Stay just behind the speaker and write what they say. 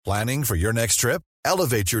Planning for your next trip?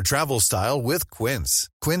 Elevate your travel style with Quince.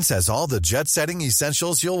 Quince has all the jet-setting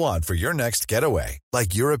essentials you'll want for your next getaway,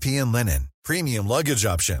 like European linen, premium luggage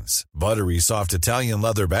options, buttery soft Italian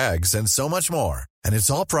leather bags, and so much more. And it's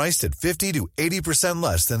all priced at 50 to 80%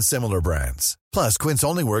 less than similar brands. Plus, Quince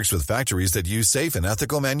only works with factories that use safe and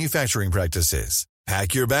ethical manufacturing practices.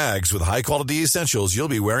 Pack your bags with high-quality essentials you'll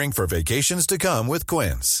be wearing for vacations to come with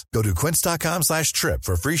Quince. Go to quince.com/trip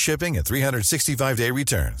for free shipping and 365-day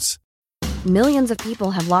returns. Millions of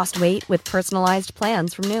people have lost weight with personalized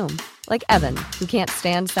plans from Noom. Like Evan, who can't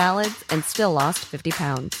stand salads and still lost 50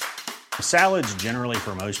 pounds. Salads generally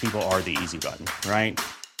for most people are the easy button, right?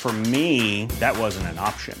 For me, that wasn't an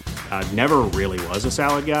option. I never really was a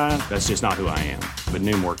salad guy. That's just not who I am. But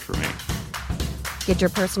Noom worked for me. Get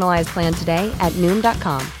your personalized plan today at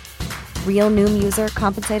Noom.com. Real Noom user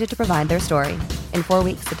compensated to provide their story. In 4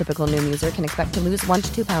 weeks, the typical Noom user can expect to lose 1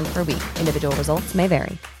 to 2 pounds per week. Individual results may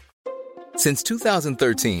vary. Since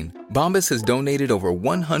 2013, Bombas has donated over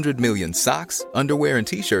 100 million socks, underwear, and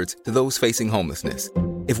T-shirts to those facing homelessness.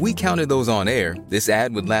 If we counted those on air, this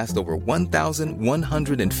ad would last over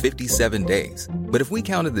 1,157 days. But if we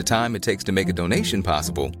counted the time it takes to make a donation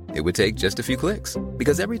possible, it would take just a few clicks.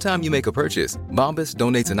 Because every time you make a purchase, Bombas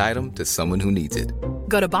donates an item to someone who needs it.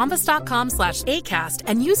 Go to bombas.com/ACAST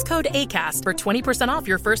and use code ACAST for 20% off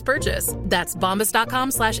your first purchase. That's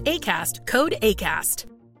bombas.com/ACAST, code ACAST.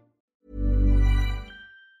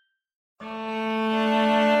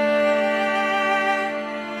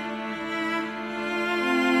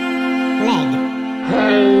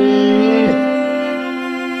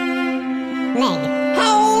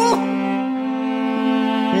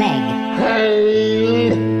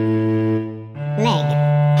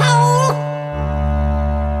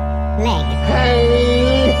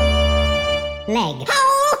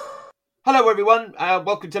 Hello everyone,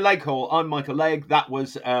 welcome to Leg Hall. I'm Michael Legg. That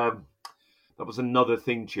was another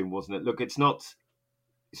theme tune, wasn't it? Look, it's not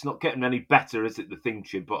getting any better, is it? The theme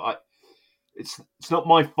tune, but it's not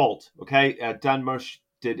my fault. Okay, Dan Marsh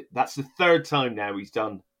did. That's the third time now he's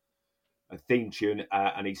done a theme tune,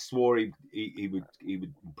 and he swore he would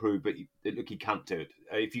improve, but look, he can't do it.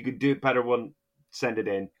 If you could do a better one, send it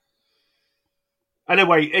in.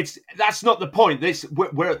 Anyway, that's not the point.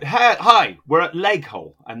 We're at Leg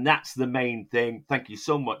Hole, and that's the main thing. Thank you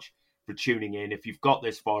so much for tuning in. If you've got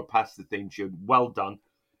this far past the theme tune, well done.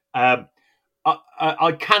 I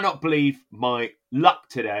cannot believe my luck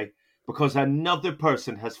today, because another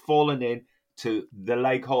person has fallen in to the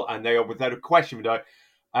Leg Hole, and they are without a question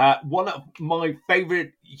one of my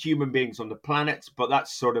favourite human beings on the planet, but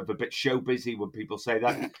that's sort of a bit show busy when people say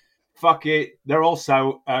that. Fuck it. They're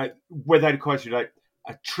also, without a question, a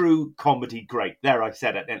true comedy great. There, I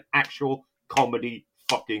said it. An actual comedy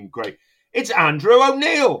fucking great. It's Andrew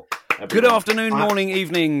O'Neill. Everyone. Good afternoon, morning,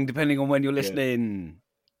 evening, depending on when you're listening.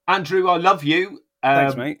 Yeah. Andrew, I love you.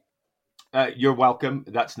 Thanks, mate. You're welcome.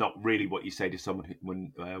 That's not really what you say to someone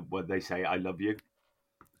when they say "I love you."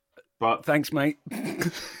 But thanks, mate.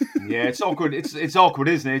 Yeah, it's awkward. It's awkward,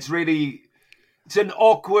 isn't it? It's an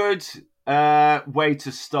awkward way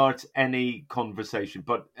to start any conversation,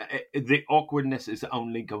 but the awkwardness is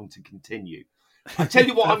only going to continue. I tell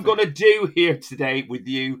you what, I'm going to do here today with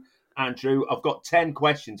you, Andrew. I've got 10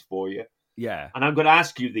 questions for you. Yeah. And I'm going to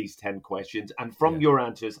ask you these 10 questions, and from your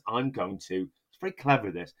answers, I'm going to, it's very clever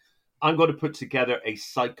this, I'm going to put together a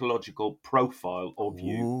psychological profile of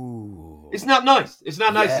you. Ooh. Isn't that nice? Isn't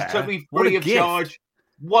that nice? Yeah. It's totally free of charge.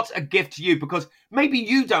 What a gift to you, because maybe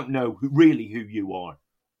you don't know really who you are.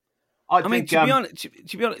 I mean, to be honest,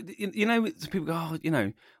 you know, people go, oh, you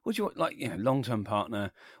know, what do you want, like, you know, long-term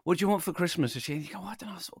partner, what do you want for Christmas this year? You go, I don't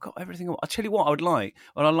know, I've sort of got everything. I'll tell you what I'd like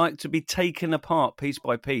to be taken apart piece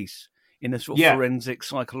by piece in a sort of forensic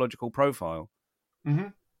psychological profile. Mm-hmm.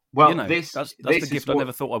 Well, you know, that's the gift I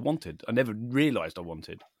never thought I wanted. I never realised I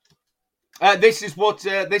wanted. This is what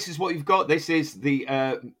you've got. This is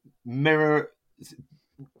the Mirror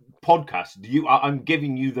podcast. I'm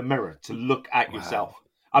giving you the mirror to look at yourself.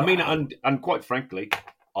 I mean, and quite frankly,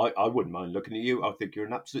 I wouldn't mind looking at you. I think you're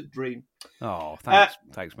an absolute dream. Oh, thanks,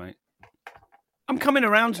 thanks, mate. I'm coming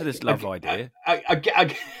around to this love idea.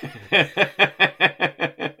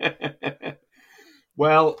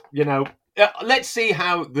 Well, you know, let's see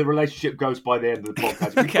how the relationship goes by the end of the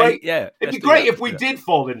podcast. It'd be great if we did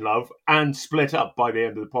fall in love and split up by the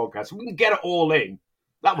end of the podcast. We can get it all in.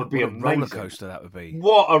 That would be amazing. Roller coaster that would be.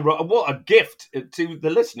 What a gift to the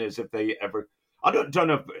listeners if they ever. I don't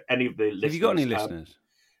know if any of the listeners. Have you got any listeners?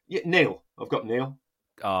 Yeah, Neil. I've got Neil.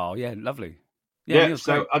 Oh yeah, lovely. Yeah, Neil's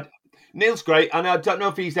so great. Neil's great, and I don't know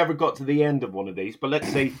if he's ever got to the end of one of these, but let's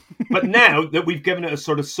see. But now that we've given it a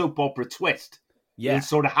sort of soap opera twist, Yeah. You'll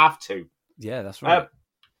sort of have to. Yeah, that's right.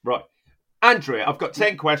 Right. Andrea, I've got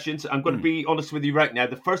 10 questions. I'm going to be honest with you right now.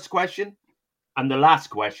 The first question and the last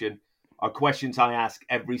question are questions I ask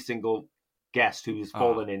every single guest who has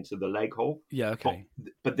fallen into the leg hole. Yeah, okay.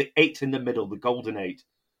 But the 8 in the middle, the golden 8,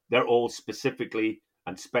 they're all specifically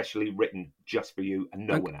and specially written just for you and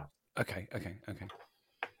no one else. Okay.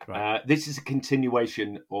 Right. This is a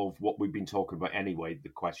continuation of what we've been talking about anyway. The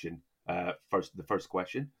first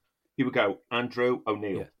question. Here we go. Andrew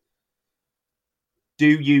O'Neill. Yeah. Do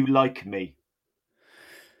you like me?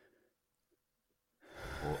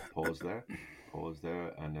 Pause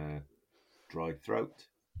there, and a dry throat.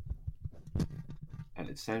 And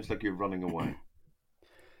it sounds like you're running away.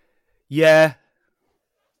 Yeah,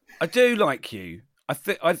 I do like you.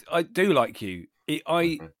 I do like you.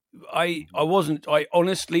 I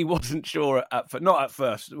honestly wasn't sure not at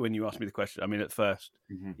first when you asked me the question. I mean, at first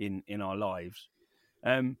in our lives,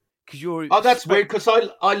 because you're. Oh, that's weird. Because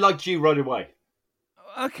I liked you right away.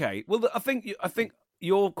 Okay, well, I think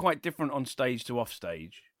you're quite different on stage to off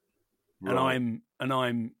stage, right. and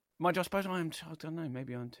I'm. I suppose I am. I don't know.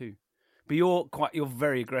 Maybe I'm too. But you're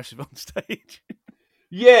very aggressive on stage.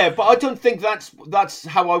 Yeah, but I don't think that's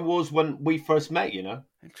how I was when we first met. You know.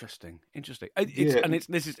 Interesting.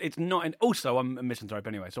 It's not. And also, I'm a misanthrope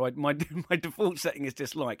anyway. So my default setting is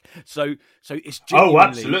dislike. So it's genuinely. Oh,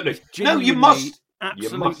 absolutely. No, you must.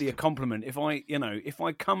 Absolutely a compliment. If I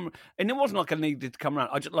come, and it wasn't like I needed to come around.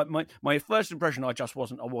 I just like my first impression. I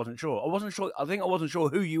wasn't sure. I think I wasn't sure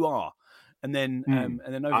who you are, and then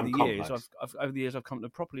over the years I've come to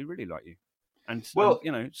properly really like you, and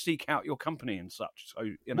seek out your company and such.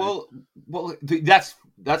 So well, that's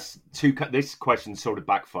this question sort of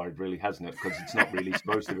backfired, really, hasn't it? Because it's not really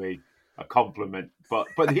supposed to be a compliment.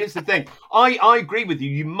 But here's the thing. I agree with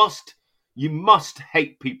you. You must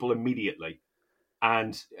hate people immediately.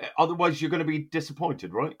 And otherwise, you're going to be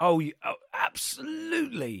disappointed, right? Oh,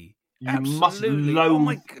 absolutely. You must loathe. Oh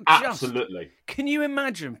my God, absolutely. Can you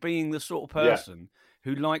imagine being the sort of person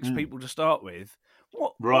who likes people to start with?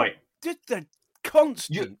 What? Right. Did the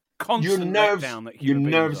constant letdown that your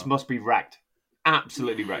human nerves beings are. must be racked.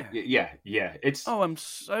 Absolutely right. Yeah. It's. Oh, I'm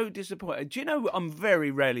so disappointed. Do you know I'm very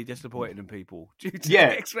rarely disappointed in people due to the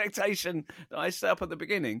expectation that I set up at the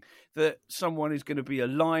beginning that someone is going to be a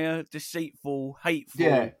liar, deceitful,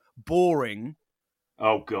 hateful, boring.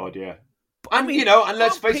 Oh God, yeah. And and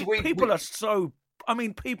let's face it, people are so. I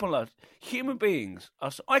mean, human beings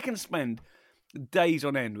are. I can spend days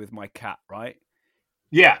on end with my cat, right?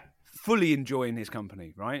 Yeah. Fully enjoying his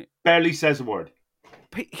company, right? Barely says a word.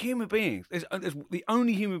 Human beings. There's the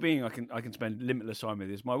only human being I can spend limitless time with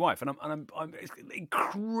is my wife, and I'm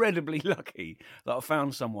incredibly lucky that I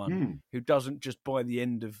found someone who doesn't just by the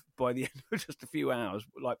end of just a few hours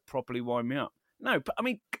like properly wind me up. No, but I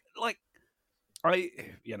mean, like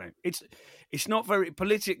it's not very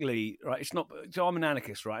politically right. It's not. So I'm an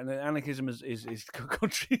anarchist, right? And anarchism is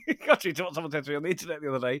contrary to what someone said to me on the internet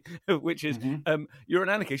the other day, which is you're an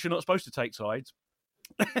anarchist. You're not supposed to take sides.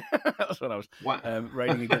 That's what I was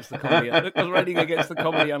raiding against the comedy. I was raiding against the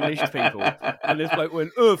Comedy Unleashed people, and this bloke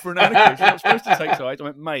went, for an anarchist, you're not supposed to take sides." I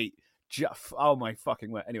went, "Mate, oh my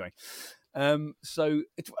fucking word." Anyway, so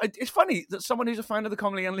it's funny that someone who's a fan of the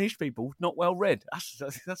Comedy Unleashed people not well read.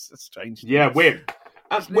 That's strange. Yeah, weird.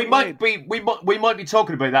 We might be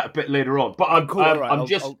talking about that a bit later on, but I'm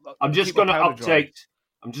just going to update.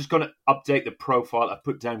 I'm just going to update the profile. I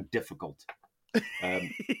put down difficult.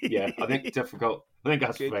 I think difficult. I think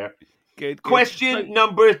that's fair. Good. Question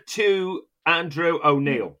number 2, Andrew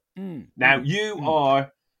O'Neill. Now you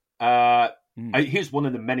are. Here's one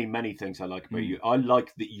of the many things I like about you. I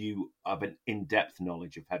like that you have an in-depth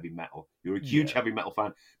knowledge of heavy metal. You're a huge heavy metal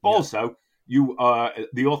fan, but also you are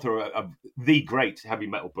the author of the great heavy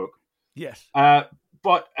metal book. Yes.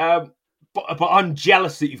 But I'm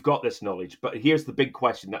jealous that you've got this knowledge. But here's the big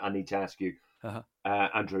question that I need to ask you,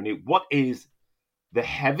 Andrew O'Neill. What is the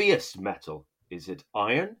heaviest metal? Is it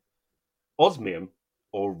Iron, Osmium,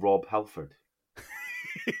 or Rob Halford?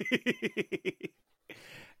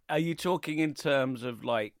 Are you talking in terms of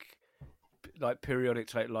like periodic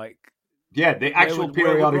tape? The actual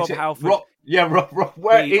periodic Rob Halford.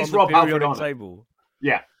 Where is Rob Halford on table?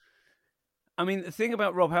 Yeah. I mean, the thing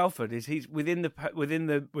about Rob Halford is he's within the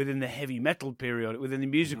heavy metal periodic, within the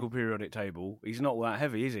musical periodic table. He's not that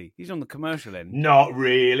heavy, is he? He's on the commercial end. Not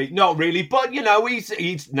really. But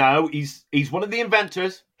he's one of the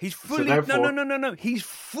inventors. He's fully no. He's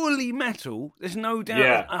fully metal. There's no doubt.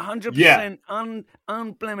 Yeah. 100%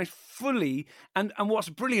 unblemished, fully. And what's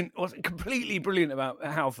completely brilliant about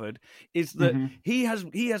Halford is that he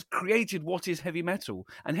has created what is heavy metal,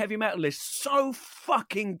 and heavy metal is so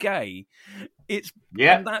fucking gay.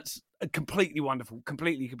 And that's a completely wonderful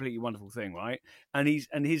thing, right? And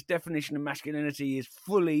his definition of masculinity is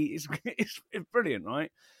fully is brilliant,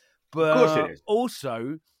 right? But of course it is.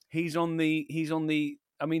 Also, he's on the.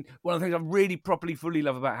 I mean, one of the things I really properly fully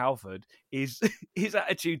love about Halford is his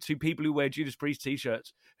attitude to people who wear Judas Priest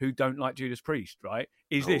t-shirts who don't like Judas Priest, right?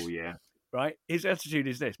 Right? His attitude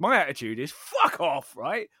is this. My attitude is fuck off,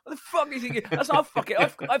 right? What the fuck do you think? That's how fuck it.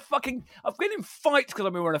 I've been in fights because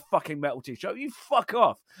I've been wearing a fucking metal t-shirt. You fuck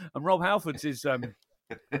off. And Rob Halford's is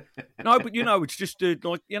no, but it's just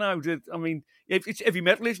I mean, it's heavy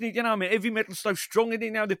metal, isn't it? I mean, heavy metal's so strong, isn't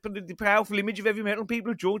it? The powerful image of heavy metal,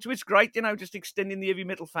 people are drawn to it's great. Just extending the heavy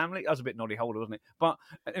metal family. That was a bit Noddy Holder, wasn't it? But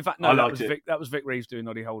in fact, no, that was Vic Reeves doing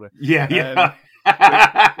Noddy Holder. Yeah.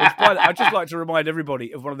 I'd just like to remind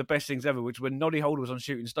everybody of one of the best things ever, which when Noddy Holder was on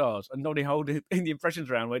Shooting Stars, and Noddy Holder in the impressions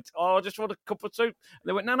round went, "Oh, I just want a cup of soup." And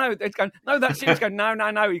they went, "No." They'd go, "No, that's you." He's going, "No."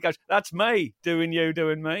 He goes, "That's me doing you,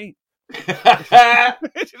 doing me." I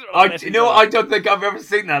don't think I've ever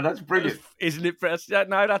seen that. That's brilliant, isn't it?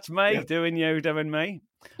 No, that's me doing you, doing me.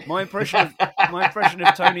 My impression of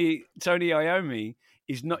Tony Iommi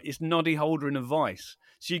is Noddy Holder in a vice.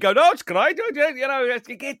 So you go, "Oh, it's great,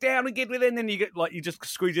 get down and get within." Then you get you just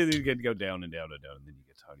squeeze it, and you go down and down and down, and then you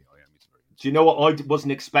get Tony Iommi. Do you know what? I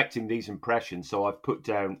wasn't expecting these impressions, so I've put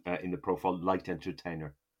down in the profile light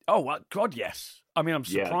entertainer. Oh God, yes. I mean, I'm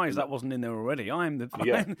surprised that wasn't in there already. I'm the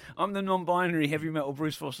non-binary heavy metal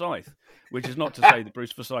Bruce Forsyth, which is not to say that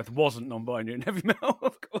Bruce Forsyth wasn't non-binary in heavy metal,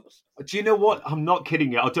 of course. Do you know what? I'm not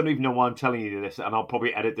kidding you. I don't even know why I'm telling you this, and I'll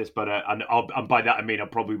probably edit this, but and by that I mean I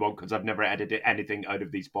probably won't, because I've never edited anything out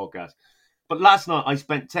of these podcasts. But last night I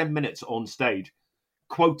spent 10 minutes on stage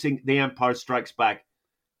quoting The Empire Strikes Back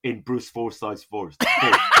in Bruce Forsyth's voice.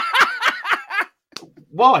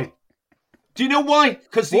 Why? Do you know why?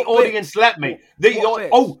 Because the audience let me.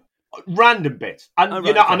 Random bits, and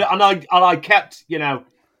I kept,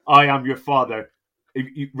 I am your father,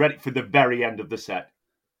 ready for the very end of the set,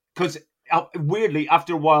 because weirdly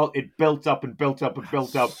after a while it built up and built up and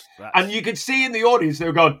built up, and you could see in the audience they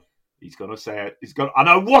were going, "He's going to say it. He's going," and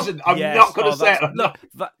I wasn't. I'm not going to say it. Look,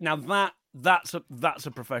 that's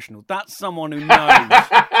a professional. That's someone who knows.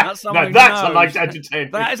 That's someone who knows. That's a light entertainer.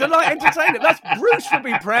 That is a light entertainer. That's Bruce would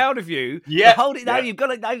be proud of you. Yeah. Hold it down. You've got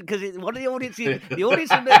to know, because one of the audience, they're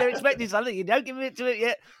expecting something. You don't give it to it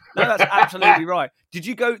yet. No, that's absolutely right. Did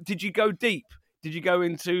you go deep? Did you go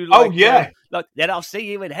into then I'll see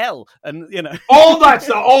you in hell, and all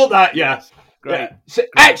that, yes. Great. Yeah. So,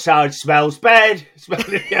 outside smells bad.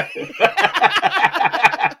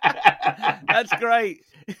 That's great.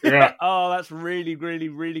 Yeah. Oh, that's really, really,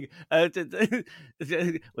 really good.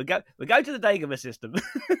 We go to the Dagobah system.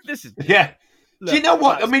 This is yeah. Do you know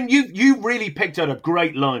what? I mean, you really picked out a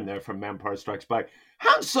great line there from Empire Strikes Back.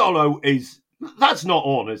 Han Solo that's not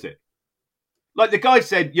on, is it? Like the guy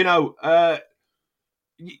said, you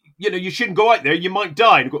shouldn't go out there. You might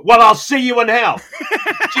die. And go, well, I'll see you in hell.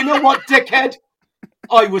 Do you know what, dickhead?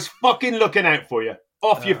 I was fucking looking out for you.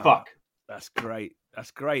 Off you fuck. That's great.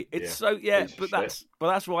 That's great. It's but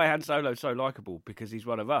that's why Han Solo's so likable, because he's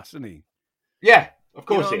one of us, isn't he? Yeah, of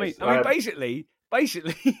course he is. I mean, basically,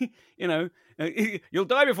 you'll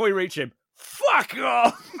die before you reach him. Fuck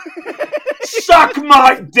off! Suck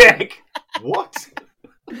my dick. What?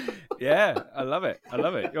 Yeah, I love it.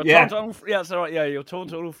 Your that's all right. Yeah, your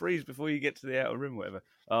Tauntaun will freeze before you get to the Outer Rim, whatever.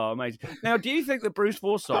 Oh, amazing. Now, do you think that Bruce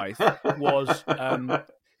Forsyth was?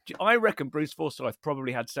 I reckon Bruce Forsyth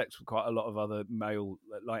probably had sex with quite a lot of other male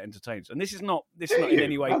light entertainers, and this is not in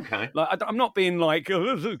any way. Okay. I'm not being like,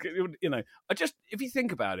 I just, if you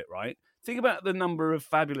think about it, right? Think about the number of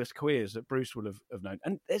fabulous queers that Bruce would have known,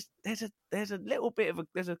 and there's a little bit of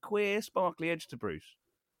there's a queer, sparkly edge to Bruce.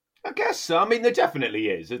 I guess so. I mean, there definitely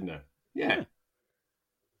is, isn't there? Yeah.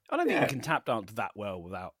 I don't think you can tap dance that well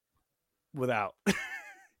without without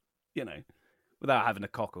having a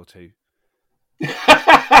cock or two.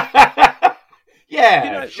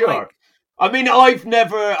 Yeah, sure. I mean, I've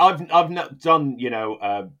not done,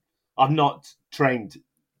 I'm not trained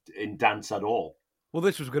in dance at all. Well,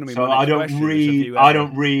 this was going to be so my next question. I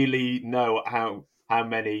don't really know how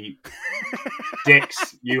many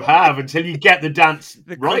dicks you have until you get the dance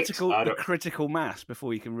right. The critical mass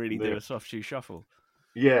before you can really do a soft shoe shuffle.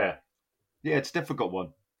 Yeah, it's a difficult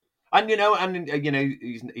one, and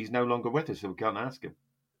he's no longer with us, so we can't ask him.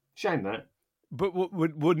 Shame that. But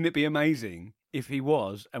wouldn't it be amazing if he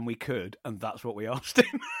was, and we could, and that's what we asked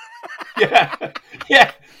him.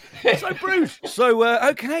 Yeah. So Bruce,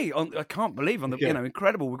 okay, I can't believe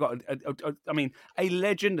incredible. We've got a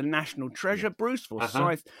legend, a national treasure, Bruce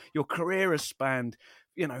Forsyth. Your career has spanned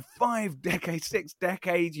 5 decades, 6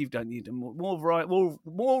 decades. You've done more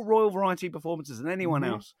royal variety performances than anyone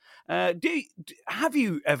else. Have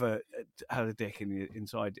you ever had a dick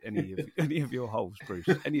inside any of your holes, Bruce?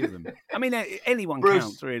 Any of them? I mean, anyone Bruce,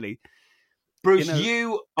 counts, really. Bruce,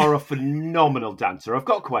 you are a phenomenal dancer. I've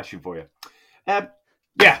got a question for you.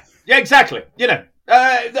 Yeah, exactly.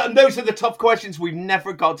 And those are the tough questions we've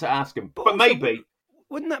never got to ask him. But maybe.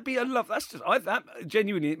 Wouldn't that be a love? That's just that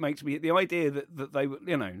genuinely. It makes me the idea that they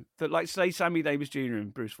that like say Sammy Davis Jr.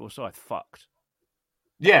 and Bruce Forsyth fucked.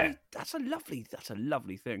 Yeah, that's a lovely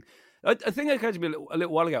thing. A thing that occurred to me a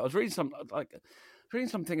little while ago. I was reading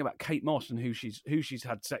something about Kate Moss and who she's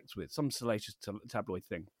had sex with, some salacious tabloid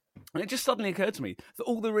thing, and it just suddenly occurred to me that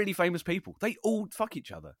all the really famous people, they all fuck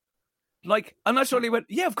each other. And I suddenly went,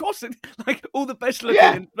 yeah, of course. Like all the best looking,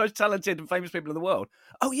 and most talented and famous people in the world.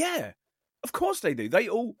 Oh yeah. Of course they do. They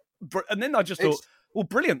all... And then I just thought, well,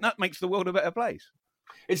 brilliant. That makes the world a better place.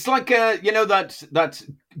 It's like, that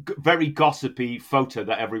very gossipy photo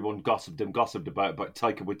that everyone gossiped about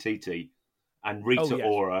Taika Waititi and Rita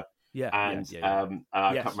Ora. Yeah. And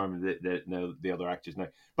I can't remember the other actor's name.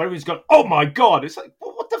 But everyone's gone, oh my God. It's like,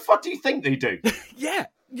 well, what the fuck do you think they do? Yeah.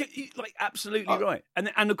 Like, absolutely right.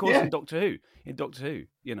 And of course, in Doctor Who,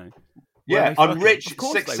 Yeah, I'm rich,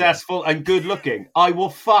 successful, and good looking. I will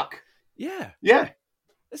fuck. Yeah.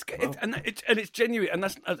 It's it's genuine, and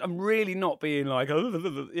I'm really not being like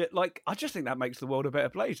I just think that makes the world a better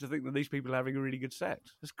place. To think that these people are having a really good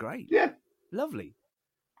sex. That's great. Yeah, lovely.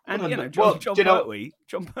 And John Pertwee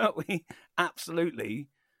absolutely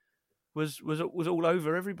was all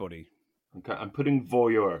over everybody. Okay, I'm putting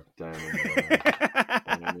voyeur down.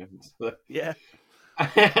 Yeah.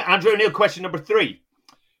 Andrew O'Neill, question number 3.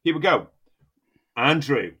 Here we go.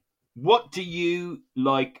 Andrew, what do you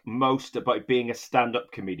like most about being a stand-up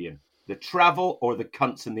comedian? The travel or the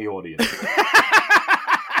cunts in the audience?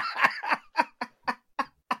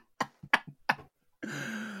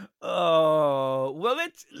 Oh, well,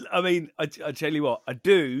 I tell you what, I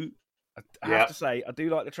have to say, I do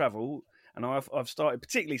like the travel, and I've started,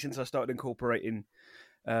 particularly since I started incorporating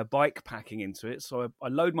bike packing into it. So I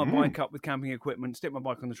load my bike up with camping equipment, stick my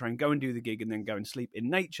bike on the train, go and do the gig, and then go and sleep in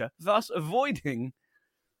nature, thus avoiding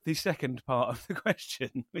the second part of the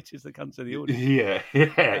question, which is the cunts of the audience.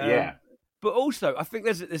 Yeah. But also, I think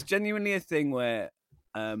there's genuinely a thing where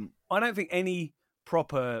I don't think any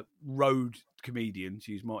proper road comedian,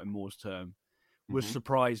 to use Martin Moore's term, was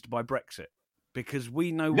surprised by Brexit. Because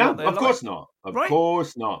we know what they're like. Of course not. Of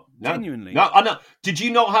course not. No. Genuinely. No, I know. Did you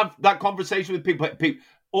not have that conversation with people?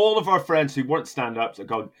 All of our friends who weren't stand-ups are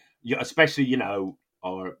going, especially,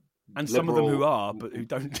 our and liberal, some of them who are, but who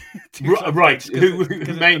don't. Right. Who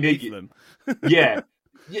mainly them. Yeah.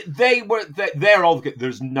 They're all,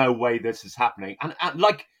 there's no way this is happening. And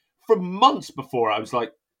like, for months before, I was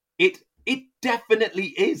like, it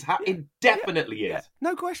definitely is. It definitely is.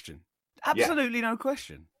 No question. Absolutely no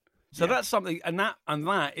question. So that's something, and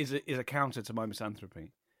that is a counter to my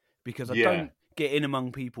misanthropy, because I don't get in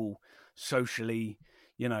among people socially.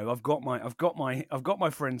 I've got my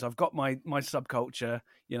friends, I've got my subculture.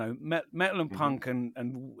 Metal and punk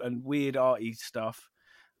and weird arty stuff,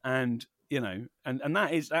 and and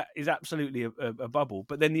that is absolutely a bubble.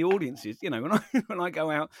 But then the audiences, when I go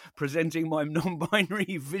out presenting my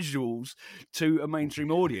non-binary visuals to a mainstream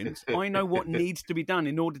audience, I know what needs to be done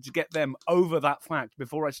in order to get them over that fact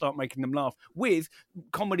before I start making them laugh with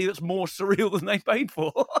comedy that's more surreal than they paid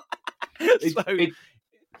for.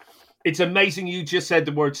 It's amazing you just said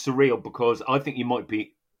the word surreal, because I think you might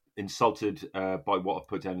be insulted by what I've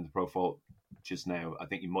put down in the profile just now. I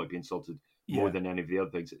think you might be insulted more than any of the other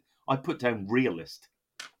things. I put down realist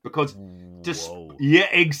because,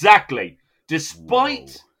 exactly.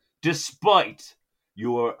 Despite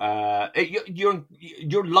your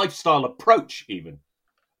lifestyle approach, even,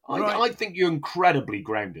 I think you're incredibly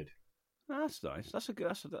grounded. That's nice. That's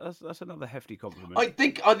another hefty compliment. I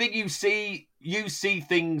think you see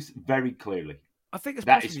things very clearly. I think it's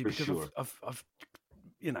that possibly is for because sure. I've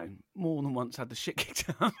more than once had the shit kicked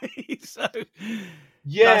out of me. So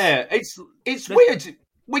it's weird.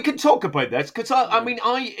 We can talk about this because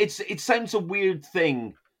it sounds a weird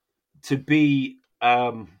thing to be.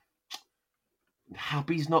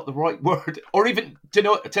 Happy's not the right word, or even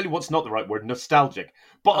I tell you what's not the right word. Nostalgic,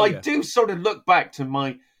 but I do sort of look back to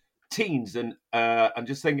my teens and I'm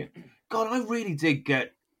just thinking, God, I really did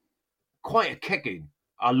get quite a kicking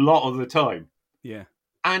a lot of the time. Yeah.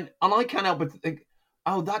 And I can't help but think,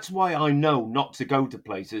 oh, that's why I know not to go to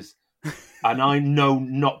places, and I know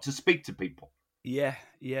not to speak to people. Yeah,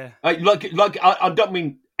 yeah. I don't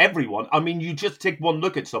mean everyone. I mean, you just take one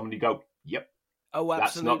look at someone, and you go, "Yep, Oh, absolutely.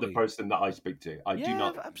 that's not the person that I speak to." I do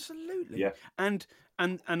not. Absolutely. Yeah. And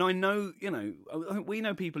I know, we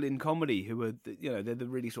know people in comedy who are, they're the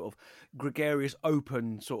really sort of gregarious,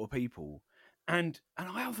 open sort of people. And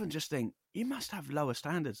I often just think, you must have lower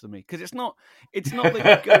standards than me, because it's not that you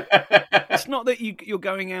go, it's not that you're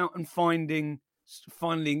going out and finding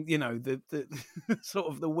the sort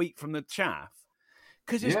of the wheat from the chaff,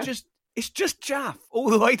 because it's just chaff all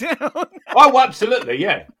the way down. Oh, absolutely,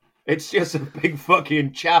 yeah. It's just a big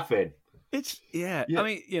fucking chaffing. It's I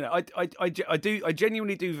mean, I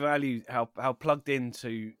genuinely do value how plugged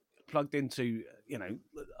into plugged into the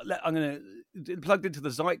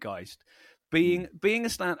zeitgeist. Being a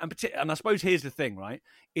stand, and I suppose here's the thing, right?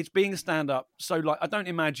 It's being a stand-up. So, like, I don't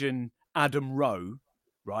imagine Adam Rowe,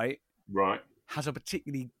 right, has a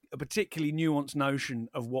particularly nuanced notion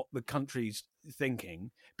of what the country's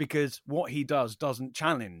thinking, because what he does doesn't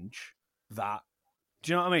challenge that.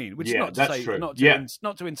 Do you know what I mean? Which is not to say,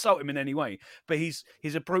 not to insult him in any way, but his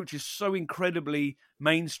approach is so incredibly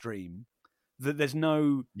mainstream that there's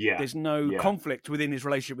no conflict within his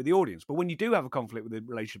relationship with the audience. But when you do have a conflict with the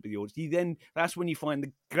relationship with the audience, that's when you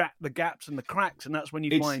find the gaps and the cracks, and that's when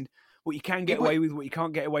you find what you can get away with, what you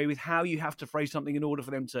can't get away with, how you have to phrase something in order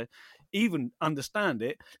for them to even understand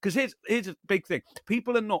it. Because here's a big thing.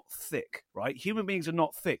 People are not thick, right? Human beings are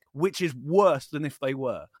not thick, which is worse than if they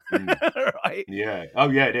were. Right? Yeah. Oh,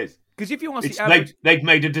 yeah, it is. Because if you ask the average... They've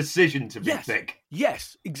made a decision to be thick.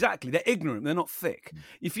 Yes, exactly. They're ignorant. They're not thick.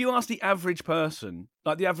 If you ask the average person,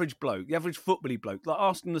 like the average bloke, the average football bloke, like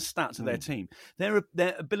ask them the stats of their team, their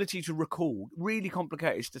ability to recall really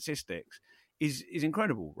complicated statistics is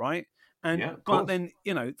incredible, right? And but then,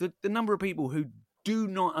 the number of people who do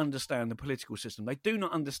not understand the political system, they do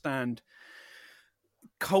not understand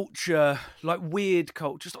culture, like weird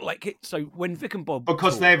culture, like it. So when Vic and Bob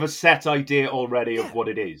they have a set idea already of what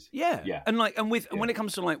it is. Yeah. And when it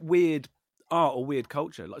comes to like weird art or weird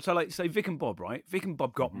culture, like say Vic and Bob, right? Vic and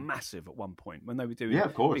Bob got massive at one point when they were doing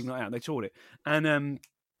Big Night Out. They toured it, and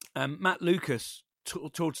Matt Lucas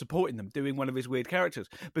toured supporting them, doing one of his weird characters,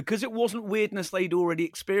 because it wasn't weirdness they'd already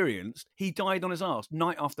experienced. He died on his arse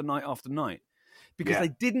night after night after night. Because they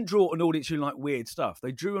didn't draw an audience who liked weird stuff.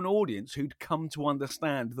 They drew an audience who'd come to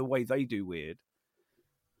understand the way they do weird.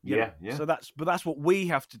 Yeah. So that's what we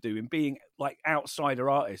have to do in being like outsider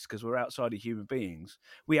artists, because we're outsider human beings.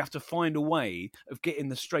 We have to find a way of getting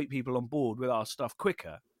the straight people on board with our stuff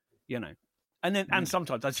quicker, And then, and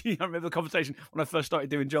sometimes I remember the conversation when I first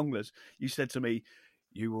started doing Jongleurs. You said to me,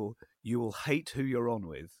 "You will hate who you're on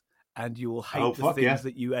with, and you will hate the things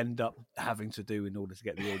that you end up having to do in order to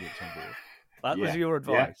get the audience on board." That was your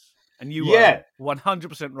advice. And you were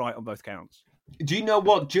 100% right on both counts. Do you know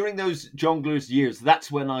what? During those Jongleurs years,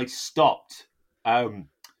 that's when I stopped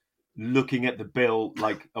looking at the bill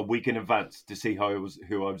like a week in advance to see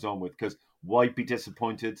who I was on with. Because why be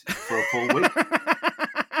disappointed for a full week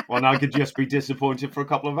when I could just be disappointed for a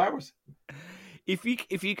couple of hours?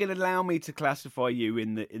 If you can allow me to classify you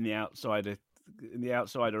in the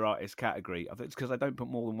outsider artist category, I think it's because I don't put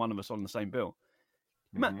more than one of us on the same bill.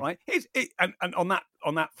 Right? And on that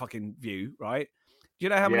fucking view, right? Do you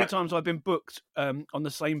know how many times I've been booked on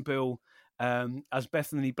the same bill as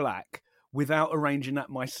Bethany Black without arranging that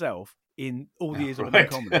myself in all the years I've been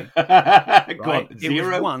comedy? Right?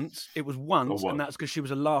 It was once, and that's because she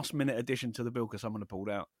was a last-minute addition to the bill because someone had pulled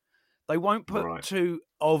out. They won't put two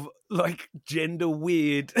of like gender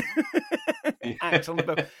weird acts on the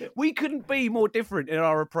bill. We couldn't be more different in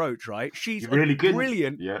our approach, right? She's really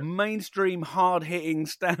brilliant, mainstream, hard-hitting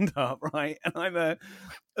stand-up, right? And I'm a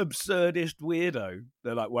absurdist weirdo.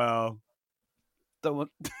 They're like, well, don't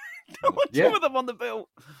want two of them on the bill.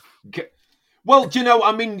 Well, do you know?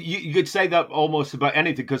 I mean, you could say that almost about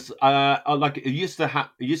anything, because like it used to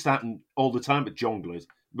happen all the time at Jongleurs.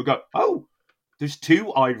 We go, oh, there's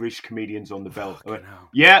two Irish comedians on the bill.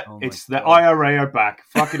 It's the IRA are back.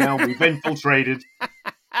 Fucking hell, we've infiltrated.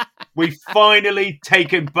 We finally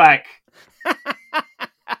taken back.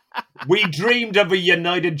 We dreamed of a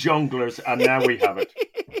united Jongleurs, and now we have it.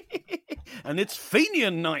 And it's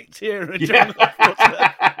Fenian night here at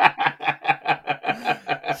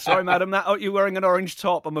Sorry, madam, you're wearing an orange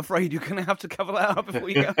top. I'm afraid you're going to have to cover that up before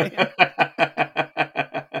you go in.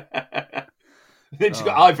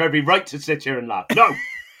 I have every right to sit here and laugh. No,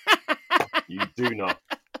 you do not.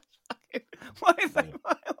 Why are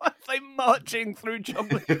they marching through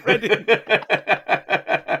Jongleurs Reading?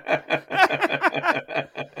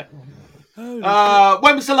 Oh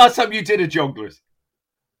When was the last time you did a Jongleurs?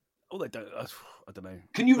 Oh, they don't. I don't know.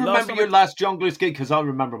 Can you The remember your last Jongleurs gig? Because I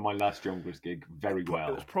remember my last Jongleurs gig very well.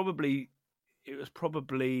 It was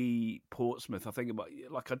probably Portsmouth. I think about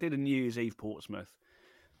I did a New Year's Eve Portsmouth,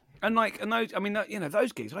 and those. I mean,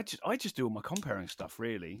 those gigs. I just do all my comparing stuff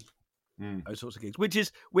really. Those sorts of gigs, which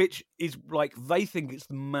is like they think it's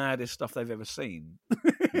the maddest stuff they've ever seen.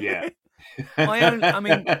 Yeah.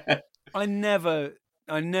 I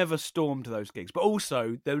never stormed those gigs, but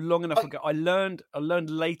also they're long enough ago. I learned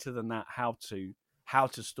later than that how to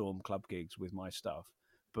storm club gigs with my stuff.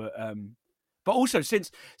 But also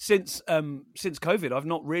since COVID, I've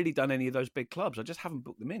not really done any of those big clubs. I just haven't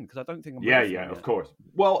booked them in because I don't think I'm. Yeah, of course.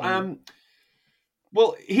 Well,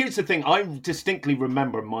 well, here's the thing. I distinctly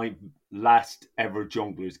remember my last ever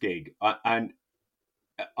Jongleurs gig, and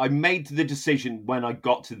I made the decision when I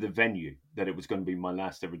got to the venue that it was going to be my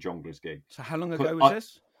last ever Jongleurs gig. So how long ago was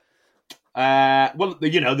this? Well,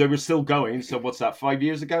 they were still going. So what's that? 5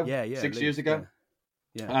 years ago? Yeah, 6 years ago.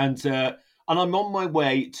 Yeah. And I'm on my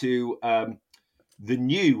way to the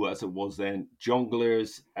new, as it was then,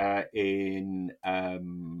 Jongleurs in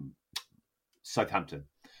Southampton.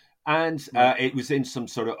 And it was in some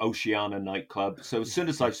sort of Oceana nightclub. So as soon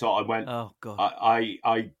as I saw it, I went, oh God,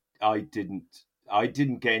 I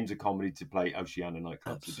didn't get into comedy to play Oceana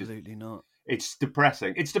nightclubs. Absolutely not. It's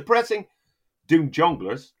depressing. It's depressing doing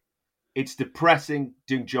Jongleurs. It's depressing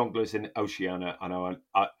doing Jongleurs in Oceana. And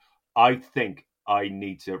I think I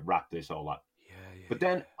need to wrap this all up. Yeah. But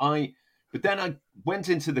then I went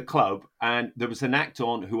into the club and there was an act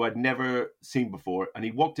on who I'd never seen before. And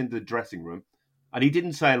he walked into the dressing room and he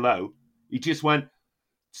didn't say hello. He just went,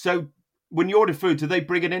 "So when you order food, do they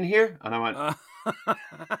bring it in here?" And I went,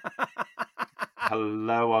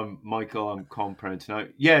 "Hello, I'm Michael. I'm comparing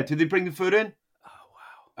tonight." "Yeah, did they bring the food in?" Oh,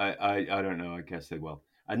 wow. I don't know. I guess they will.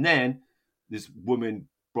 And then this woman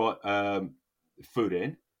brought food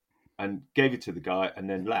in and gave it to the guy and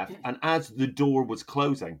then left. And as the door was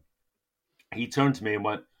closing, he turned to me and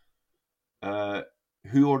went,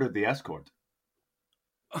 "Who ordered the escort?"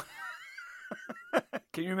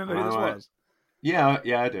 Can you remember who this was? Yeah,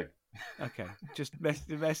 I do. Okay, just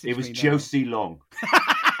message It was me now. Josie Long.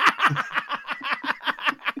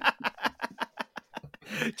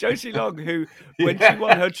 Josie Long, who, when she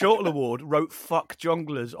won her Chortle Award, wrote "fuck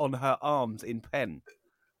Jongleurs" on her arms in pen.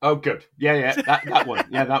 Oh, good. Yeah, that one.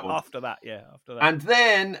 Yeah, that one. After that. And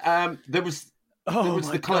then there was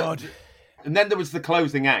my God. And then there was the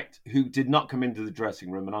closing act, who did not come into the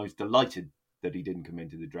dressing room, and I was delighted that he didn't come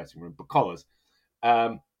into the dressing room because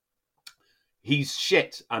he's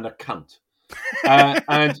shit and a cunt,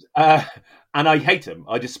 and I hate him.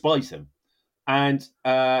 I despise him. And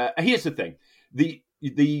here's the thing: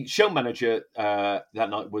 the show manager that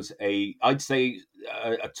night was I'd say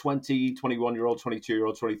a 20, 21-year-old,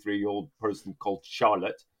 22-year-old, 23-year-old person called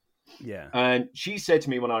Charlotte. Yeah. And she said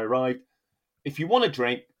to me when I arrived, "If you want a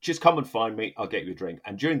drink, just come and find me. I'll get you a drink."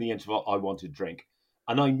 And during the interval, I wanted a drink.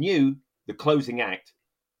 And I knew the closing act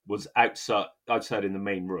was outside in the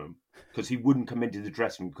main room because he wouldn't come into the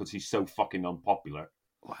dressing room because he's so fucking unpopular.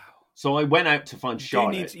 Wow. So I went out to find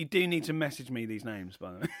Charlotte. You do need to message me these names,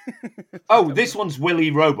 by the way. Oh, this one's Willie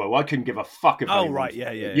Robo. I couldn't give a fuck if anyone. Right,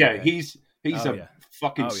 yeah. He's a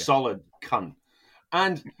fucking solid cunt.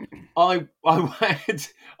 And I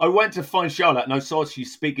went to find Charlotte and I saw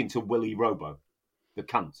she's speaking to Willie Robo, the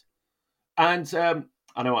cunt. And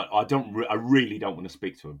I know I really don't want to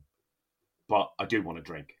speak to him, but I do want a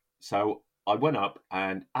drink. So I went up,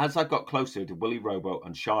 and as I got closer to Willie Robo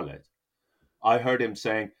and Charlotte, I heard him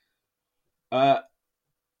saying,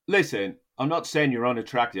 "Listen, I'm not saying you're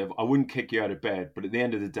unattractive. I wouldn't kick you out of bed, but at the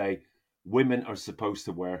end of the day, women are supposed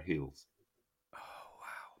to wear heels." Oh,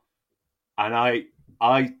 wow. And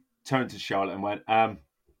I turned to Charlotte and went,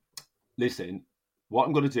 "Listen, what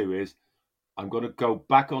I'm going to do is I'm going to go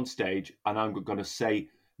back on stage and I'm going to say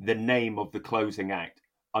the name of the closing act.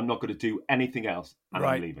 I'm not going to do anything else, and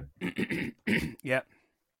right. I'm leaving." Yeah.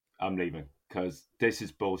 I'm leaving because this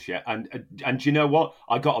is bullshit. And you know what?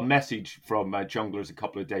 I got a message from Jongleurs a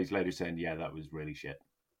couple of days later saying, "Yeah, that was really shit."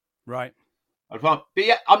 Right. I thought, but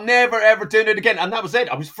yeah, I'm never ever doing it again. And that was it.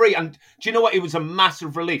 I was free. And do you know what? It was a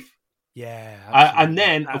massive relief. Yeah. And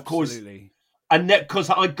then, of course, and because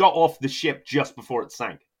I got off the ship just before it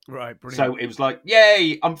sank. Right, brilliant. So it was like,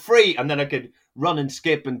 yay, I'm free. And then I could run and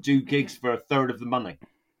skip and do gigs for a third of the money.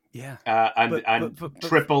 Yeah. But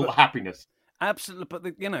triple happiness. Absolutely. But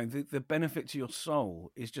the benefit to your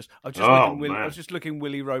soul is just, I was just looking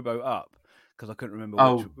Willie Robo up because I couldn't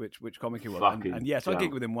remember which comic he was. And yes, I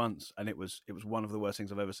gigged with him once, and it was one of the worst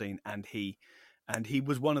things I've ever seen. And he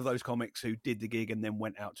was one of those comics who did the gig and then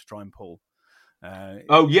went out to try and pull.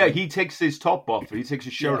 Oh yeah, he takes his top off. He takes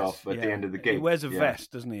his shirt off at the end of the gig. He wears a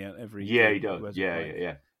vest, doesn't he? At every he does.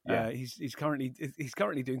 Yeah. He's currently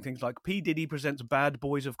doing things like P. Diddy presents Bad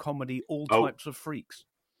Boys of Comedy, All Types of Freaks.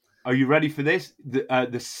 Are you ready for this?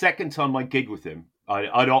 The second time I gigged with him, I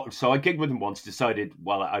gigged with him once, decided,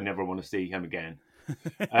 well, I never want to see him again.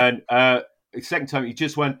 And the second time he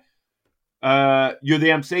just went, "You're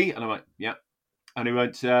the MC?" And I'm like, "Yeah." And he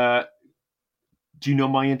went, "Do you know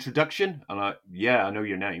my introduction?" And "Yeah, I know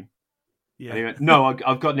your name." Yeah. And he went, "No,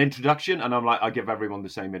 I've got an introduction." And I'm like, "I give everyone the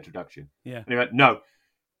same introduction." Yeah. And he went, "No.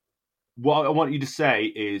 What I want you to say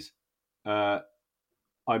is, I'm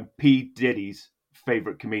P. Diddy's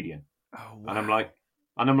favorite comedian." Oh, wow. And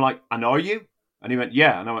I'm like, "And are you?" And he went,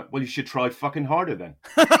 "Yeah." And I went, "Well, you should try fucking harder then."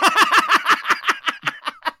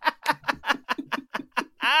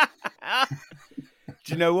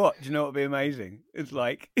 Do you know what? Do you know what would be amazing? It's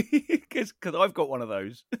like, because I've got one of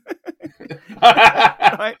those.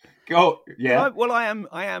 Right? Go, yeah.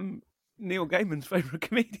 I am Neil Gaiman's favourite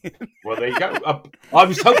comedian. Well, there you go. I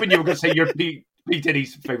was hoping you were going to say you're P.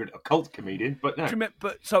 Diddy's favourite occult comedian, but no.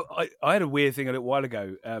 But so I had a weird thing a little while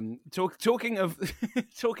ago. Talking of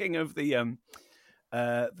the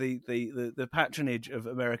patronage of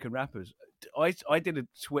American rappers. I did a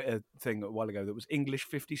Twitter thing a while ago that was English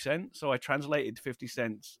 50 Cent. So I translated 50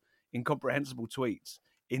 Cent's incomprehensible tweets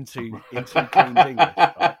into clean English,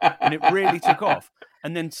 right? And it really took off.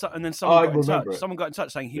 And then someone got in touch. Someone got in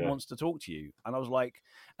touch saying he wants to talk to you, and I was like,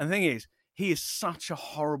 and the thing is, he is such a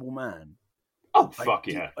horrible man. Oh fuck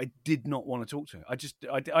yeah! I did not want to talk to him. I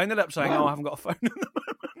ended up saying, "Oh, I haven't got a phone at the moment."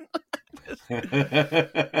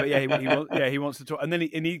 But yeah, he wants to talk, and then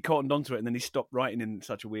he cottoned onto it, and then he stopped writing in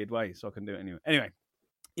such a weird way, so I couldn't do it anyway.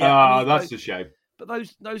 That's a shame. But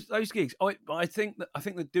those gigs, I think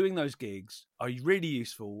that doing those gigs are really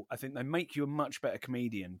useful. I think they make you a much better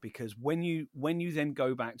comedian, because when you then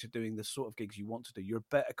go back to doing the sort of gigs you want to do, you're a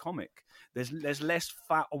better comic. There's less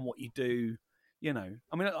fat on what you do. You know,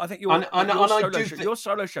 I mean, I think your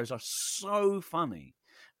solo shows are so funny,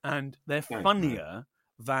 and they're funnier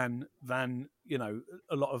than you know,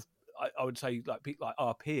 a lot of, I would say, like people like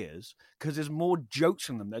our peers, because there's more jokes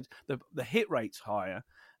in them. The hit rate's higher,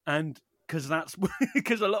 and because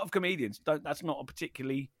a lot of comedians don't. That's not a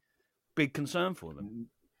particularly big concern for them.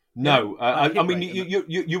 No, I mean,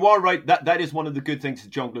 you are right. That is one of the good things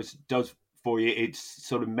that Junglist does for you. It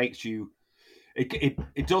sort of makes you.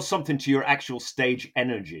 It does something to your actual stage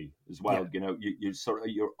energy as well. Yeah. You sort of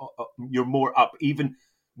you're more up, even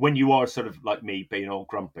when you are sort of like me being all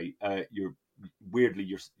grumpy. You're weirdly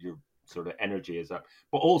your sort of energy is up,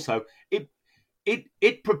 but also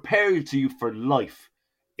it prepares you for life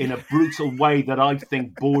in a brutal way that I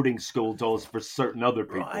think boarding school does for certain other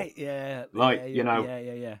people. Right? Yeah.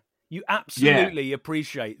 Yeah. You absolutely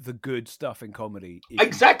appreciate the good stuff in comedy.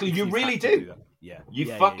 Exactly, you really do. Yeah,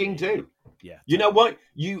 you fucking do. Yeah. You know what?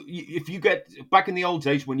 You if you get back in the old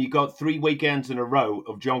days when you got 3 weekends in a row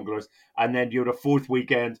of Junglers, and then you're the 4th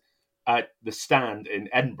weekend at the Stand in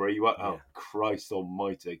Edinburgh, you went, oh Christ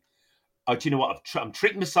Almighty! Do you know what? I'm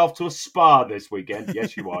treating myself to a spa this weekend.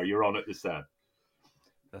 Yes, you are. You're on at the Stand.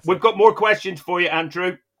 We've got more questions for you,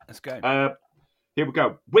 Andrew. Let's go. Here we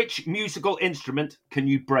go. Which musical instrument can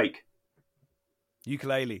you break?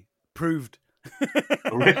 Ukulele. Proved.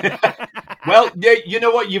 Well, yeah, you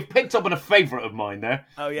know what? You've picked up on a favourite of mine there.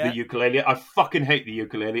 Oh, yeah? The ukulele. I fucking hate the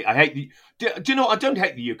ukulele. I hate the... Do you know, I don't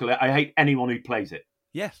hate the ukulele. I hate anyone who plays it.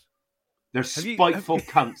 Yes. They're spiteful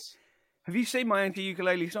cunts. Have you seen my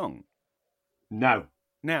anti-ukulele song? No.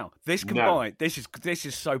 Now, this combined, this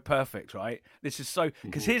is so perfect, right? This is so...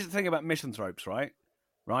 Because here's the thing about misanthropes, right?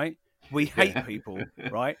 Right? We hate people,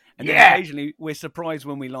 right? And then occasionally we're surprised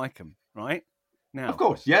when we like them, right? Now, of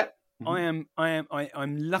course, yeah. I'm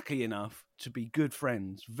lucky enough to be good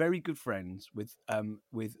friends, very good friends with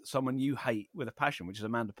someone you hate with a passion, which is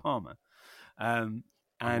Amanda Palmer. And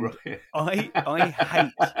right.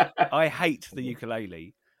 I hate the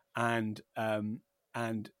ukulele, and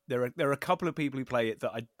there are a couple of people who play it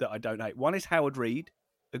that I don't hate. One is Howard Reed.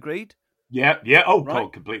 Agreed? Yeah. Oh, right?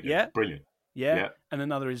 God, completely. Yeah, brilliant. Yeah. And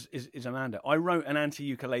another is Amanda. I wrote an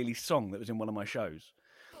anti-ukulele song that was in one of my shows.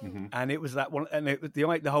 Mm-hmm. And it was that one, and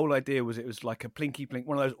the whole idea was it was like a Plinky Plink,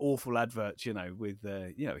 one of those awful adverts, with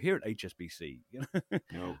here at HSBC.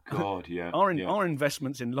 Oh God, yeah. Our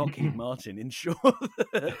investments in Lockheed Martin ensure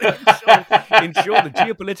the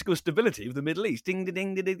geopolitical stability of the Middle East. Ding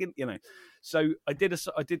ding ding ding. So I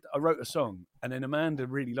wrote a song, and then Amanda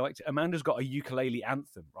really liked it. Amanda's got a ukulele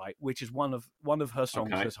anthem, right, which is one of her songs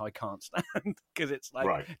that I can't stand, because it's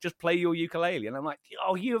like just play your ukulele, and I'm like,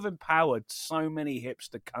 oh, you have empowered so many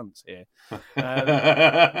hipster cunts here.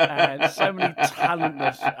 And so many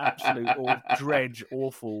talentless, absolute, dredge,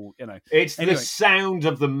 awful, It's Anyway. the sound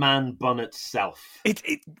of the man bun itself. It's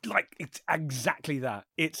exactly that.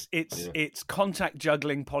 It's contact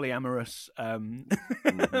juggling, polyamorous,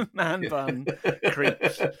 man bun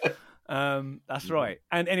creeps. That's right.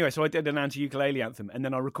 And anyway, so I did an anti-ukulele anthem, and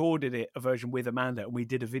then I recorded a version with Amanda, and we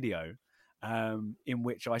did a video in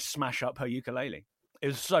which I smash up her ukulele. It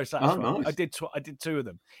was so satisfying. Oh, nice. I did two of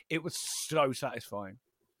them. It was so satisfying.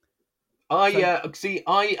 I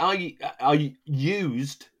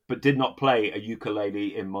used but did not play a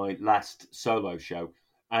ukulele in my last solo show,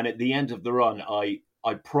 and at the end of the run, I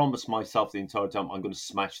promised myself the entire time I'm going to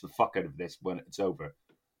smash the fuck out of this when it's over,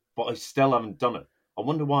 but I still haven't done it. I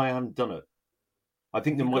wonder why I haven't done it. I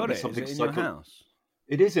think there might be something. Is it in your house?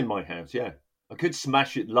 It is in my house. Yeah, I could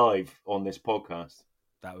smash it live on this podcast.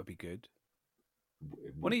 That would be good.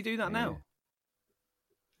 Why don't you do that now?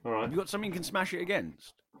 All right. Have you got something you can smash it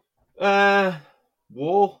against?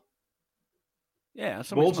 Wall. Yeah,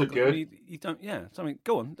 walls are good. You don't. Yeah, something.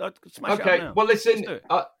 Go on, smash it Okay. up now. Well, listen. Do it.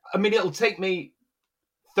 I mean, it'll take me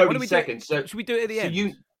 30 seconds. So should we do it at the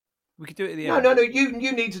end? We could do it at the end. No.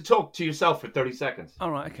 You need to talk to yourself for 30 seconds.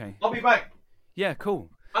 All right. Okay. I'll be back. Yeah. Cool.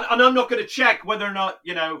 And I'm not going to check whether or not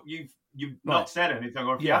you've not said anything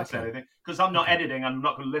or if you have said anything, because I'm not editing and I'm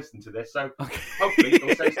not going to listen to this. So hopefully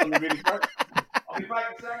you'll say something really good. I'll be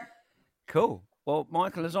back in a second. Cool. Well,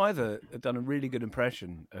 Michael has either done a really good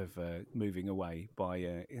impression of moving away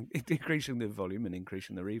by increasing the volume and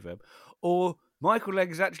increasing the reverb, or Michael Legg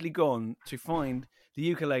has actually gone to find the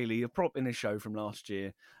ukulele, a prop in his show from last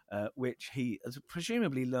year, which he has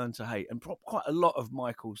presumably learned to hate. And quite a lot of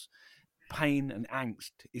Michael's pain and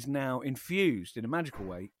angst is now infused in a magical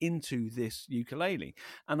way into this ukulele.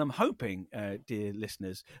 And I'm hoping, dear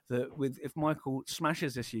listeners, that if Michael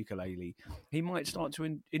smashes this ukulele, he might start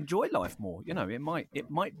to enjoy life more. It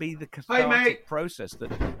might be the cathartic process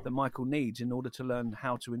that Michael needs in order to learn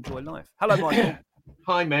how to enjoy life. Hello, Michael.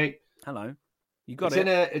 Hi, mate. Hello. You got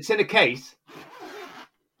It's in a case.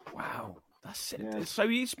 Wow. That's it. Yeah. So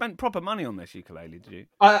you spent proper money on this ukulele, did you?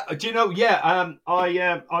 Do you know? Yeah.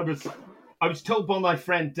 I was told by my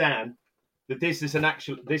friend Dan that this is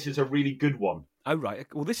a really good one. Oh right.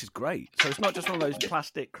 Well, this is great. So it's not just one of those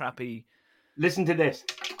plastic crappy. Listen to this.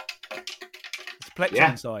 It's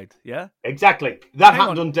plectrum inside. Yeah. Exactly. That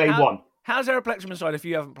happened on day one. How's there a plectrum inside if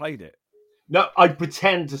you haven't played it? No, I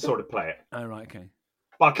pretend to sort of play it. Oh right. Okay.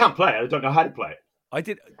 But I can't play it. I don't know how to play it. I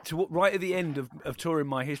did right at the end of touring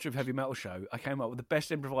my History of Heavy Metal show. I came up with the best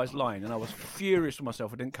improvised line, and I was furious with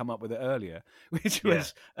myself I didn't come up with it earlier, which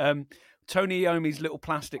was Tony Iommi's little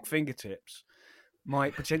plastic fingertips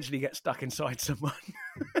might potentially get stuck inside someone,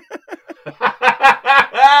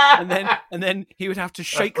 and then he would have to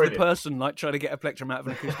shake the person like trying to get a plectrum out of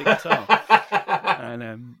an acoustic guitar,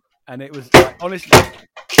 and it was honestly.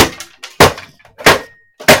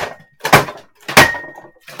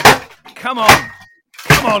 Come on.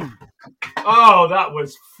 Oh, that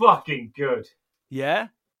was fucking good. Yeah?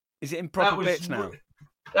 Is it in proper bits now?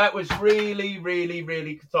 That was really, really,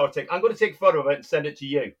 really cathartic. I'm going to take a photo of it and send it to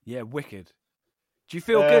you. Yeah, wicked. Do you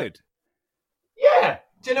feel good? Yeah.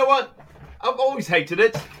 Do you know what? I've always hated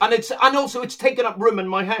it, and also it's taken up room in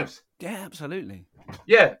my house. Yeah, absolutely.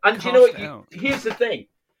 Yeah, and do you know what? Here's the thing.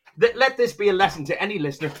 Let this be a lesson to any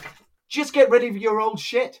listener. Just get rid of your old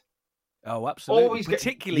shit. Oh, absolutely.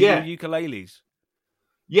 Particularly your ukuleles.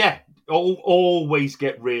 Yeah, always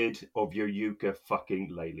get rid of your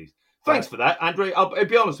uka-fucking-lelees. Thanks for that, Andrew. I'll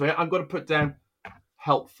be honest with you, I'm going to put down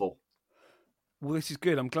helpful. Well, this is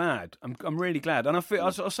good. I'm glad. I'm really glad. And I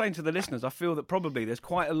was saying to the listeners, I feel that probably there's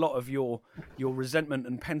quite a lot of your resentment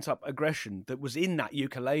and pent-up aggression that was in that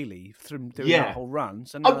ukulele through that whole run.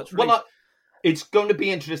 So now that's really... it's going to be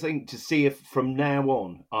interesting to see if from now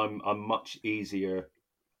on I'm much easier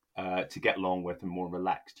to get along with and more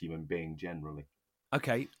relaxed human being generally.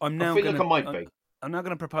 Okay, I feel like I might be. I'm now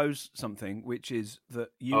going to propose something, which is that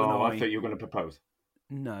you and I thought you were going to propose.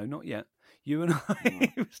 No, not yet. You and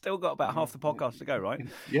I, we've still got about half the podcast to go, right?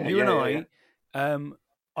 I,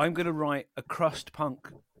 I'm going to write a crust punk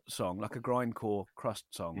song, like a grindcore crust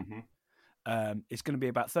song. Mm-hmm. It's going to be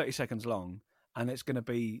about 30 seconds long, and it's going to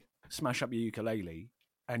be Smash Up Your Ukulele,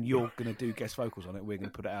 and you're going to do guest vocals on it. We're going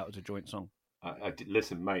to put it out as a joint song.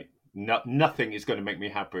 Listen, mate, nothing is going to make me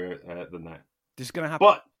happier than that. This is going to happen.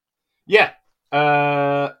 But, yeah,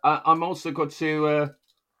 I'm also got to...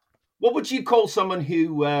 what would you call someone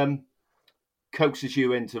who coaxes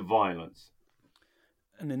you into violence?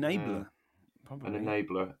 An enabler, probably. An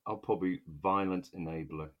enabler. I'll probably violent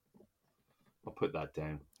enabler. I'll put that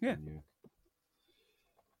down. Yeah.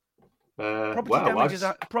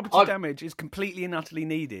 Damage is completely and utterly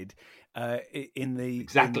needed in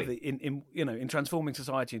transforming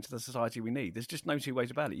society into the society we need. There's just no two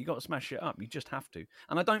ways about it. You got to smash it up. You just have to.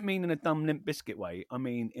 And I don't mean in a dumb Limp Bizkit way. I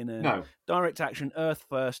mean in a direct action, Earth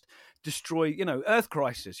first, destroy. Earth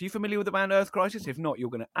Crisis. Are you familiar with the band Earth Crisis? If not, you're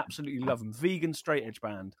going to absolutely love them. Vegan straight edge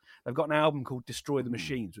band. They've got an album called Destroy the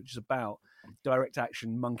Machines, which is about direct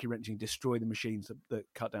action, monkey wrenching, destroy the machines that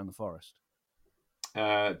cut down the forest.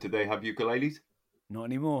 Do they have ukuleles? Not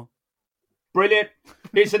anymore. Brilliant.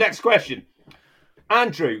 Here's the next question.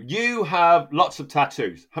 Andrew, you have lots of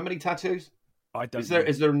tattoos. How many tattoos? I don't know.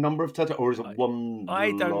 Is there a number of tattoos, or is it one?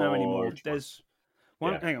 I don't know anymore. There's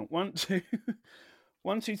one. Yeah. Hang on. 1, 2,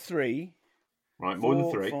 1, 2, 3. Right, 4, more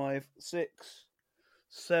than 3. 5, 6,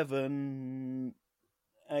 7,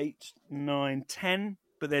 8, 9, 10.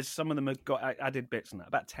 But there's some of them have got added bits in that.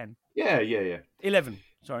 About 10. Yeah. 11.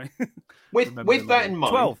 Sorry. With that in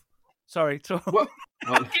mind. 12. Sorry, 12. Well,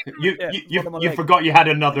 you forgot you had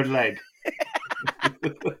another leg.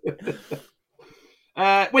 With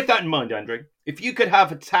that in mind, Andrew, if you could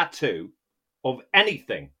have a tattoo of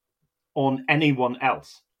anything on anyone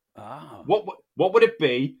else, what would it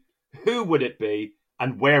be? Who would it be?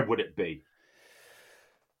 And where would it be?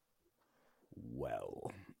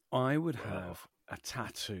 Well, I would have a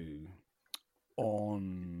tattoo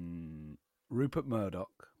on Rupert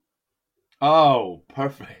Murdoch. Oh,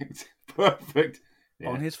 perfect. Perfect. Yeah.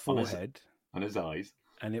 On his forehead. On his eyes.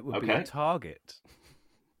 And it would be a target.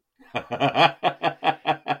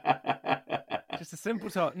 Just a simple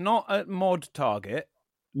target. Not a mod target.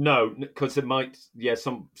 No, because it might... Yeah,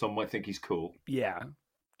 some might think he's cool. Yeah.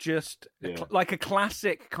 Just like a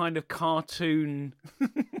classic kind of cartoon...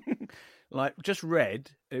 like, just red.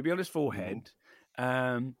 It would be on his forehead.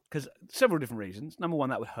 Because several different reasons. Number one,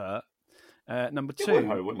 that would hurt. Number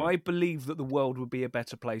two, I believe that the world would be a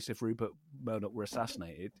better place if Rupert Murdoch were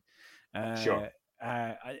assassinated. Sure.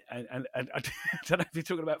 And I don't know if you're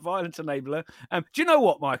talking about violence enabler. Do you know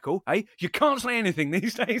what, Michael? Hey, you can't say anything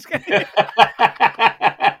these days, can you?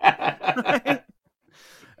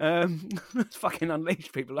 Let's fucking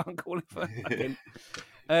unleash people. I'm calling for fucking.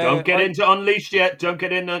 Don't get into Unleashed yet. Don't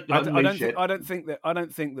get into Unleashed yet. I don't think that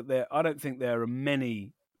there are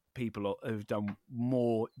many people who've done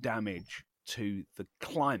more damage to the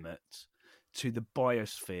climate, to the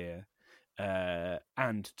biosphere,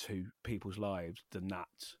 and to people's lives than that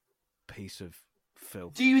piece of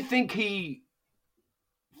filth. Do you think he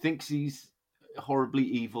thinks he's horribly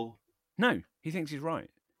evil? No, he thinks he's right.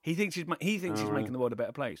 He thinks he's making the world a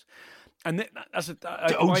better place. And that's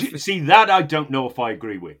see, that I don't know if I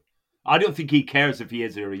agree with. I don't think he cares if he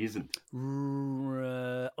is or he isn't.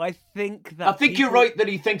 I think you're right that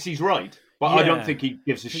he thinks he's right, but I don't think he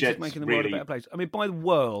gives a shit. Making the world a better place. I mean, by the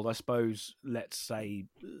world, I suppose. Let's say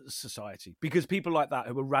society, because people like that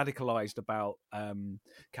who are radicalized about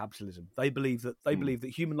capitalism, they believe that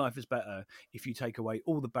human life is better if you take away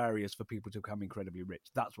all the barriers for people to become incredibly rich.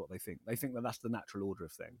 That's what they think. They think that that's the natural order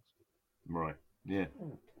of things. Right. Yeah.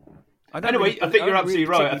 I think you're absolutely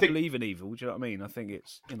right. I think believe in evil. Do you know what I mean? I think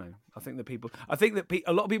it's I think that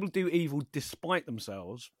a lot of people do evil despite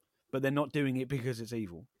themselves, but they're not doing it because it's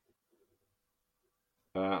evil.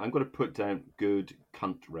 I'm going to put down good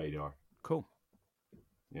cunt radar. Cool.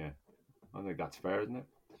 Yeah, I think that's fair, isn't it?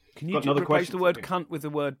 Can you replace the word cunt with the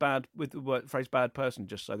word bad with the phrase bad person,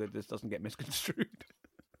 just so that this doesn't get misconstrued?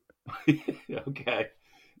 Okay.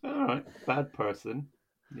 All right. Bad person.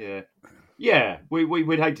 Yeah. Yeah,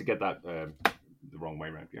 we'd hate to get that the wrong way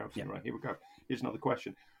around. You're absolutely right. Here we go. Here's another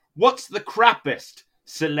question. What's the crappiest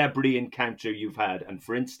celebrity encounter you've had? And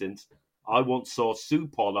for instance, I once saw Sue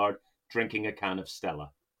Pollard drinking a can of Stella.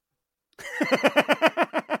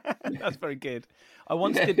 That's very good. I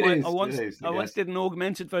once did an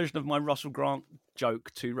augmented version of my Russell Grant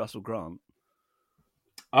joke to Russell Grant.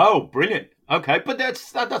 Oh, brilliant. Okay, but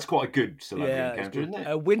that's quite a good celebrity encounter, isn't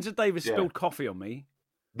it? Windsor Davis spilled coffee on me.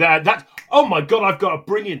 That oh my God, I've got a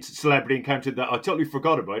brilliant celebrity encounter that I totally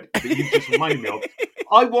forgot about, but you just reminded me of.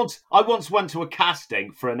 I once went to a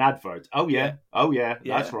casting for an advert. Oh yeah,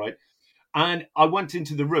 that's right. And I went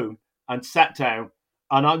into the room and sat down,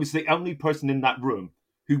 and I was the only person in that room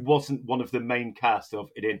who wasn't one of the main cast of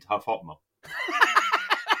It Ain't Half Hot Mum.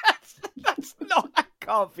 That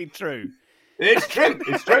can't be true. It's true.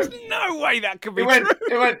 It's true. There's no way that could be true.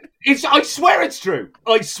 I swear it's true.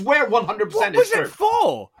 I swear 100% it's true. What was it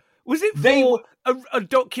for? Was it for a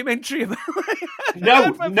documentary about?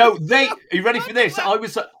 No. Are you ready for this? I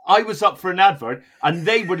was up for an advert, and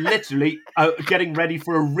they were literally getting ready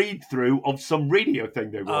for a read through of some radio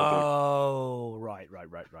thing they were doing. Oh, right.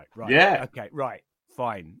 Yeah. Okay, right,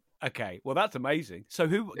 fine. Okay, well that's amazing. So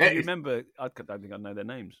who do you remember? I don't think I know their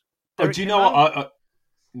names. Oh, do you know what?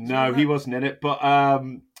 No, he wasn't in it. But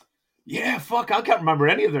yeah, fuck, I can't remember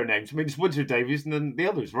any of their names. I mean, it's Windsor Davies and then the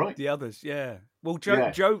others, right? The others, yeah. Well,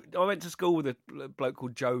 Joe. I went to school with a bloke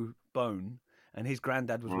called Joe Bone, and his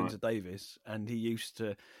granddad was Windsor Davies, and he used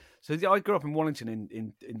to. So I grew up in Wallington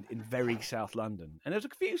in very South London, and there's a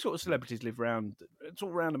few sort of celebrities live around. It's all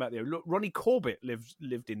around about there. Ronnie Corbett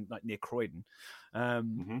lived in like near Croydon,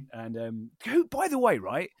 and who, by the way,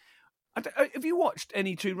 right? Have you watched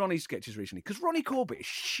any two Ronnie sketches recently? Because Ronnie Corbett is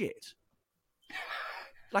shit.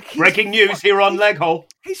 Like breaking news here on Leghole.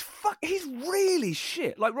 He's really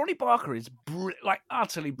shit. Like Ronnie Barker is like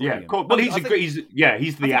utterly brilliant. Yeah, cool. Well, he's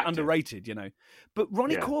the actor. Underrated, you know. But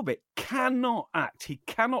Ronnie Corbett cannot act. He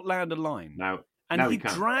cannot land a line. No. And he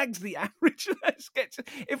drags the average sketch.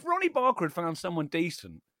 If Ronnie Barker had found someone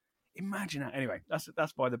decent, imagine that. Anyway,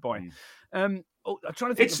 that's by the by. I'm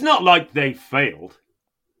trying to think. It's not like they failed.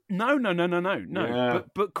 No. Yeah.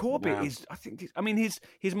 But Corbett is. I think. I mean,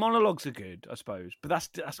 his monologues are good, I suppose. But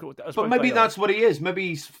that's what. But maybe that's what he is. Maybe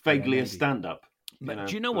he's vaguely a stand-up. Do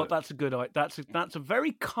you know what? That's a good. That's a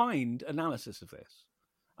very kind analysis of this,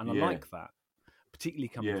 and I like that, particularly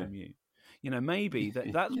coming from you. You know, maybe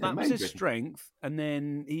that was his strength, and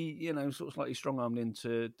then he, sort of slightly strong-armed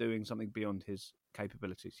into doing something beyond his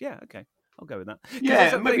capabilities. Yeah, okay. I'll go with that.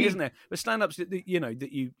 Yeah, maybe, thing, isn't there? The stand-ups that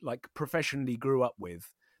you like professionally grew up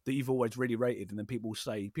with, that you've always really rated, and then people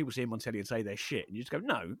see him on telly and say they're shit, and you just go,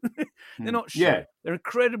 no, they're not shit. Yeah. They're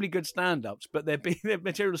incredibly good stand-ups, but their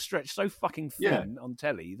material stretched so fucking thin on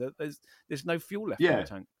telly that there's no fuel left in the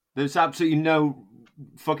tank. There's absolutely no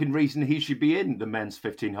fucking reason he should be in the men's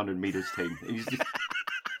 1500 meters team. He's just,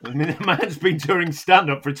 I mean, the man's been doing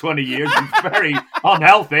stand-up for 20 years. He's very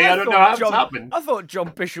unhealthy. I don't know how it's happened. I thought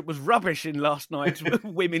John Bishop was rubbish in last night's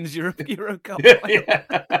Women's Euro Cup.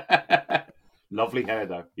 Yeah. Lovely hair,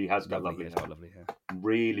 though. He has got lovely hair. Lovely hair.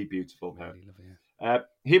 Really beautiful hair. Really lovely hair.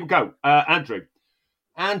 Here we go.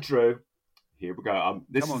 Andrew, here we go.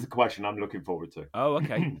 This is the question I'm looking forward to. Oh,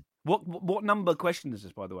 okay. What number question is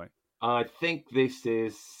this, by the way? I think this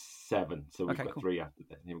is 7. So we've got 3 after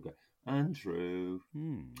that. Here we go. Andrew,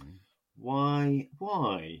 why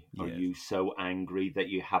are you so angry that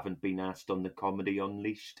you haven't been asked on the Comedy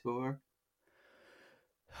Unleashed tour?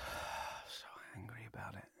 So angry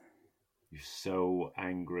about it. You're so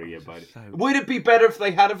angry about it. Would it be better if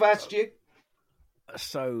they had have asked you?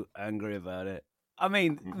 So angry about it. I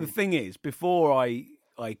mean, the thing is, before I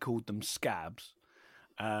called them scabs,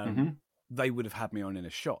 they would have had me on in a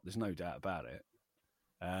shot. There's no doubt about it.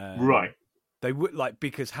 Right. They would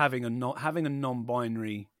because having a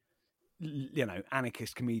non-binary,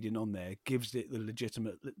 anarchist comedian on there gives it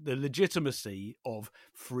the legitimacy of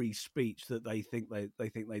free speech that they think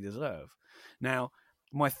they deserve. Now,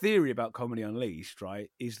 my theory about Comedy Unleashed,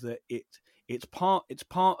 right, is that it's part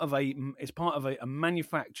of a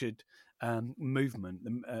manufactured movement,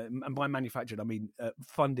 and by manufactured I mean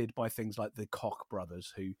funded by things like the Koch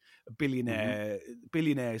brothers, who are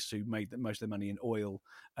billionaires who made most of their money in oil.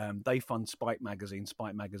 They fund Spike Magazine.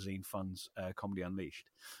 Spike Magazine funds Comedy Unleashed.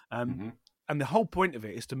 And the whole point of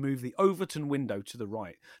it is to move the Overton window to the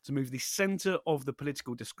right, to move the centre of the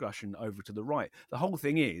political discussion over to the right. The whole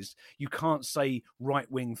thing is you can't say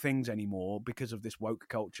right-wing things anymore because of this woke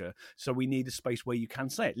culture, so we need a space where you can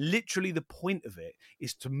say it. Literally, the point of it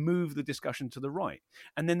is to move the discussion to the right.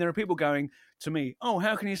 And then there are people going to me, oh,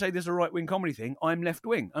 how can you say there's a right-wing comedy thing? I'm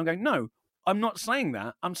left-wing. I'm going, no, I'm not saying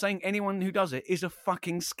that. I'm saying anyone who does it is a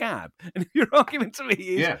fucking scab. And if your argument to me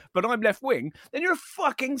is, but I'm left-wing, then you're a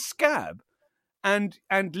fucking scab. And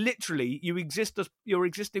literally, you're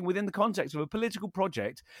existing within the context of a political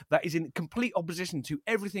project that is in complete opposition to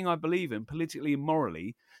everything I believe in, politically and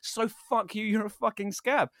morally. So fuck you, you're a fucking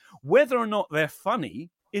scab. Whether or not they're funny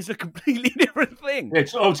is a completely different thing.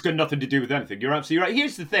 It's got nothing to do with anything. You're absolutely right.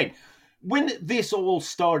 Here's the thing. When this all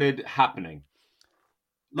started happening,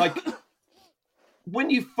 like, when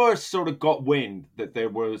you first sort of got wind that there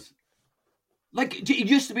was... Like, it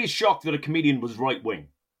used to be a shock that a comedian was right-wing.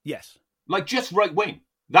 Yes. Like, just right-wing.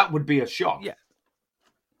 That would be a shock. Yeah.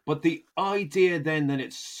 But the idea then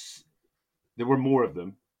that there were more of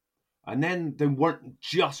them, and then they weren't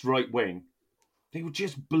just right-wing, they were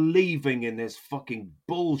just believing in this fucking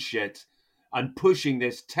bullshit and pushing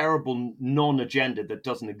this terrible non-agenda that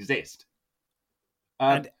doesn't exist.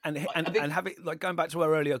 And having, like, going back to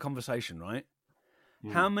our earlier conversation, right?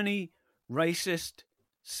 How many racist,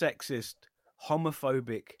 sexist,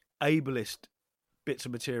 homophobic, ableist bits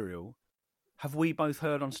of material have we both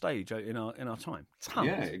heard on stage in our time? Tons.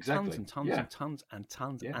 Yeah, exactly. Tons and tons and tons and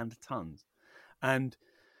tons and tons. And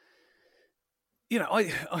you know,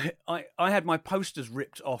 I had my posters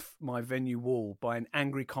ripped off my venue wall by an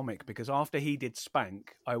angry comic because after he did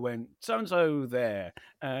Spank, I went, so-and-so there.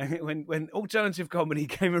 When alternative comedy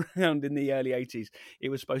came around in the early 80s, it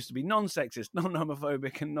was supposed to be non-sexist,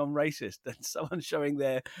 non-homophobic and non-racist. And someone's showing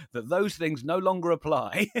there that those things no longer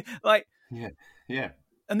apply. Like, yeah.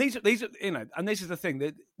 And these are, you know, and this is the thing,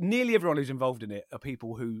 that nearly everyone who's involved in it are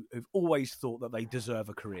people who've always thought that they deserve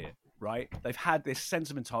a career, right? They've had this sense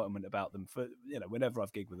of entitlement about them for, you know, whenever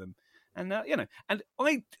I've gigged with them. And, you know, and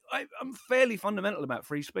I'm fairly fundamental about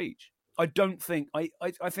free speech. I don't think, I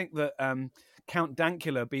think that Count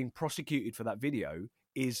Dankula being prosecuted for that video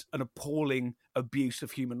is an appalling abuse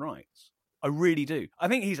of human rights. I really do. I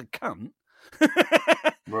think he's a cunt.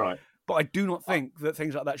 Right. But I do not think that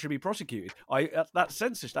things like that should be prosecuted. That's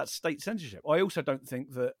censorship. That's state censorship. I also don't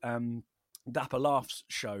think that Dapper Laugh's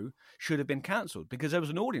show should have been cancelled because there was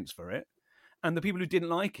an audience for it, and the people who didn't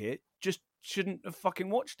like it just shouldn't have fucking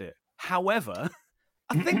watched it. However,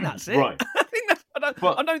 I think that's it. Right. I think that's.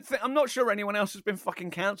 I'm not sure anyone else has been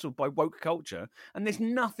fucking cancelled by woke culture, and there's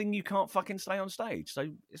nothing you can't fucking say on stage. So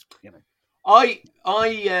it's, you know. I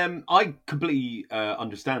completely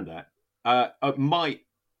understand that.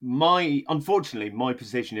 Unfortunately, my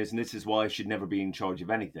position is, and this is why I should never be in charge of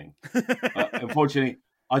anything. Unfortunately,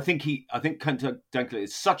 I think Count Dankula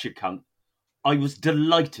is such a cunt. I was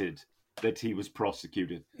delighted that he was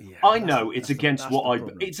prosecuted. Yeah, I know it's against what I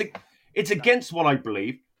against what I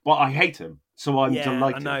believe, but I hate him, so I'm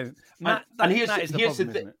delighted. I know. And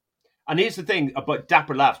here's the thing about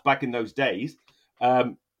Dapper Laughs back in those days.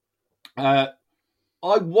 I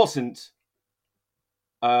wasn't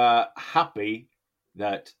happy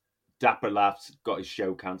that Dapper Laughs got his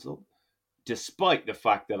show cancelled, despite the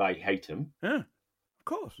fact that I hate him. Yeah, of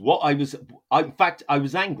course. In fact, I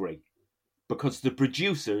was angry because the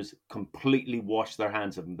producers completely washed their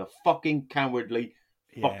hands of him. The fucking cowardly,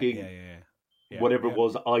 whatever it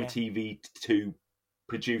was, ITV2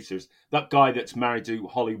 producers. That guy that's married to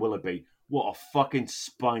Holly Willoughby. What a fucking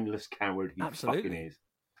spineless coward he fucking is.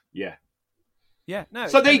 Yeah. Yeah. No.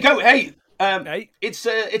 So there you go. Hey. It's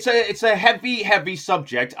a heavy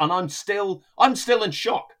subject, and I'm still in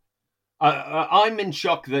shock. I'm in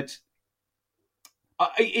shock that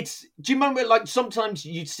do you remember, like, sometimes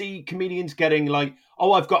you see comedians getting like,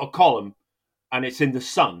 oh, I've got a column, and it's in the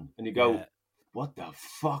Sun, and you go, what the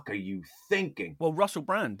fuck are you thinking? Well, Russell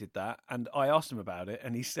Brand did that, and I asked him about it,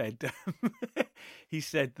 and he said that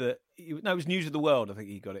it was News of the World. I think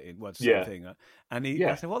he got it in. Well, it's the same thing. And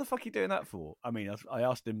I said, "What the fuck are you doing that for?" I mean, I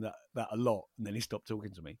asked him that a lot, and then he stopped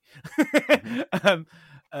talking to me.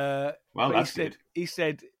 Well, that's good. He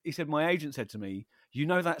said, my agent said to me, "You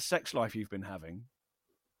know that sex life you've been having."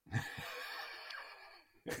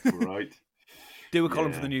 Right. Do a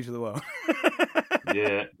column for the News of the World.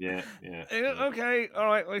 Yeah. Okay, all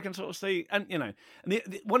right, we can sort of see, and you know, and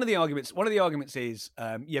one of the arguments is,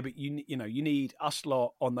 but you need us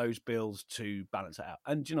lot on those bills to balance it out,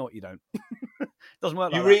 and do you know what? You don't. Doesn't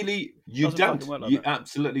work. Like You don't. You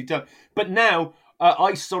absolutely don't. But now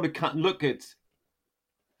I sort of can't look at.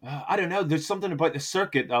 I don't know. There's something about the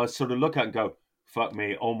circuit that I sort of look at and go, "Fuck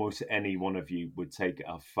me." Almost any one of you would take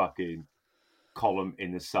a fucking column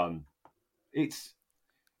in the Sun. It's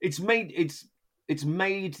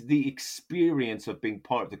made the experience of being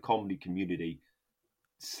part of the comedy community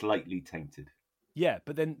slightly tainted. Yeah,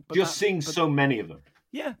 but seeing so many of them.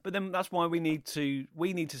 Yeah, but then that's why we need to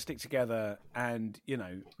stick together, and you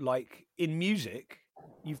know, like in music,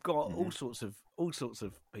 you've got all sorts of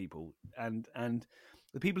people, and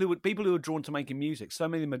the people who are drawn to making music. So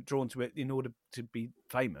many of them are drawn to it in order to be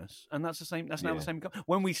famous, and that's the same. That's now the same.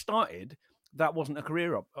 When we started, that wasn't a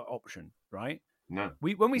career option, right? No.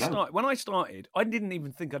 When I started, I didn't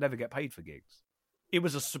even think I'd ever get paid for gigs. It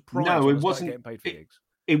was a surprise. No, it wasn't getting paid for gigs.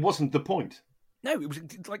 It wasn't the point. No, it was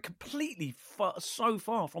like completely so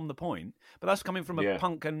far from the point. But that's coming from a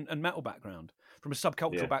punk and metal background, from a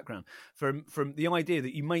subcultural background, from the idea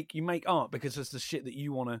that you make art because it's the shit that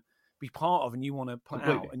you want to be part of and you want to put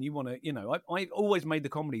out, and you want to, you know. I always made the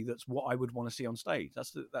comedy that's what I would want to see on stage.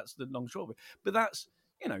 That's the long short of it. But that's,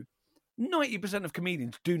 you know, 90% of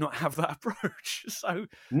comedians do not have that approach. So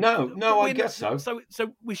no, I guess so. So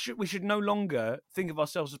we should no longer think of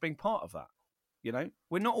ourselves as being part of that. You know,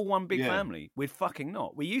 we're not all one big family. We're fucking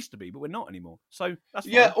not. We used to be, but we're not anymore. So that's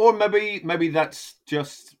fine. Yeah, or maybe that's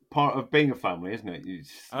just part of being a family, isn't it? You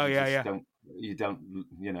don't,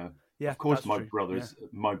 you know. Yeah, of course, my big brother's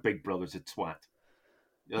a twat.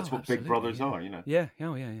 That's what big brothers are, you know. Yeah.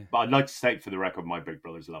 But I'd like to state for the record, my big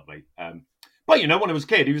brother's lovely. But you know, when I was a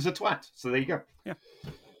kid, he was a twat. So there you go. Yeah.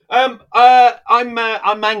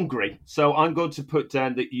 I'm angry, so I'm going to put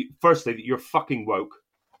down that firstly that you're fucking woke,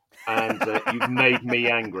 and you've made me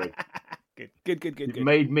angry. Good. You've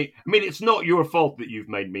made me. I mean, it's not your fault that you've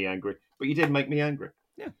made me angry, but you did make me angry.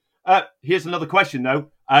 Yeah. Here's another question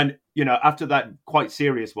though, and after that quite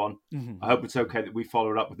serious one, Mm-hmm. I hope it's okay that we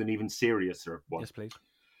follow it up with an even seriouser one. Yes, please.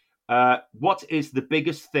 What is the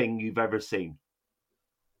biggest thing you've ever seen?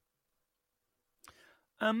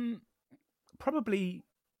 Probably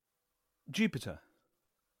Jupiter.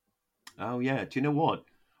 Oh yeah. Do you know what?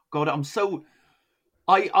 God, I'm so.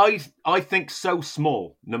 I think so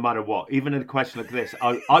small, no matter what. Even in a question like this,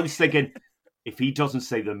 I was thinking, if he doesn't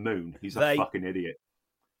say the moon, he's a fucking idiot.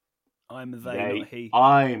 I'm they, not he.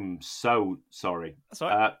 I'm so sorry. That's all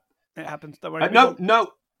right. It happens. Don't worry.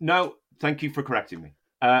 No. Thank you for correcting me.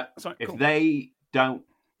 Sorry, if cool. they don't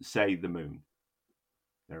say the moon,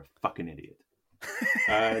 they're a fucking idiot.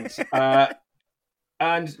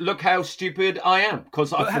 And look how stupid I am,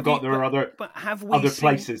 because I forgot there are other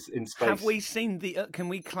places in space. Have we seen the? Can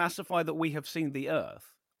we classify that we have seen the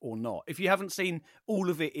Earth or not? If you haven't seen all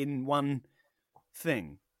of it in one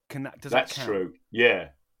thing, does that count? That's true. Yeah.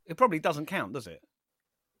 It probably doesn't count, does it?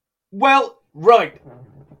 Well, right.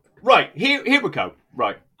 Here we go.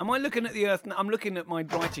 Right. Am I looking at the Earth? I'm looking at my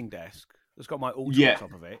writing desk that's got my altar on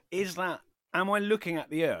top of it. Am I looking at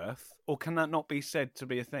the Earth, or can that not be said to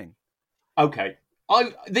be a thing? Okay.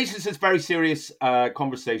 This is a very serious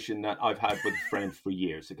conversation that I've had with a friend for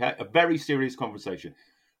years, okay? A very serious conversation.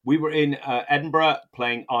 We were in Edinburgh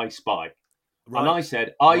playing I Spy. Right. And I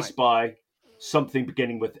said, I spy something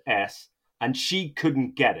beginning with S, and she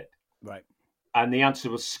couldn't get it. Right. And the answer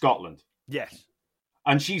was Scotland. Yes.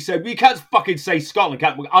 And she said, we can't fucking say Scotland,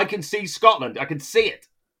 can't we? I can see Scotland. I can see it.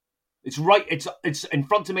 It's right. It's in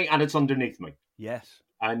front of me and it's underneath me. Yes.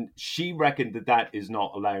 And she reckoned that is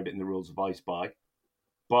not allowed in the rules of I Spy.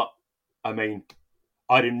 But, I mean,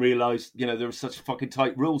 I didn't realise, there were such fucking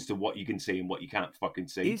tight rules to what you can see and what you can't fucking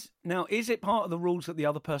see. Is it part of the rules that the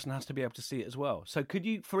other person has to be able to see it as well? So could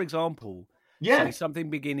you, for example, say something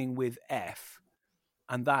beginning with F,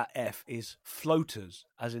 and that F is floaters,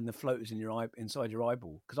 as in the floaters in your inside your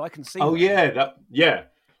eyeball? Because I can see. Oh, yeah.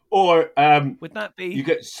 Or would that be? You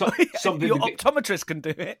get something. Your optometrist can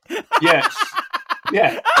do it. Yes.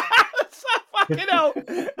 Yeah. So fucking hell.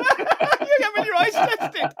 You're having your eyes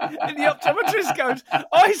tested, and the optometrist goes,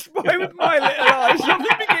 "I spy with my little eyes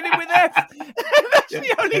something beginning with F." That's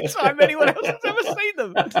the only time anyone else has ever seen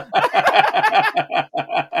them.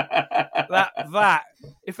 that.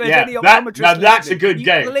 If there's any optometrist, now that's a good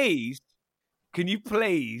game. Can you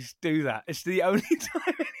please do that? It's the only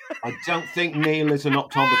time. I don't think Neil is an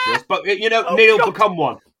optometrist, but Neil God. Become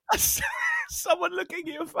one. Someone looking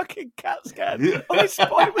at your fucking CAT scan. I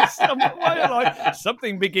spy with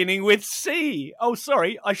something beginning with C. Oh,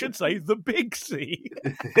 sorry, I should say the big C.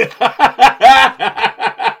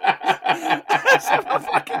 Oh,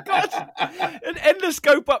 fucking God. An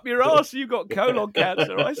endoscope up your arse, you got colon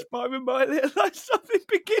cancer. I spy with my little eye, something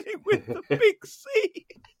beginning with the big C.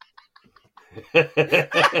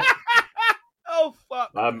 Oh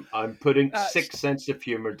fuck! I'm putting 6 cents of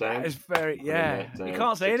humour down. It's very You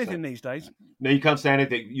can't say anything these days. No, you can't say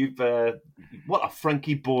anything. You've what a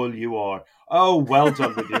Frankie Boyle you are. Oh, well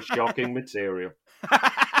done with your shocking material.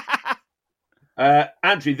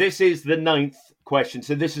 Andrew, this is the 9th question.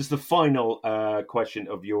 So this is the final question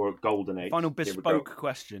of your golden age. Final bespoke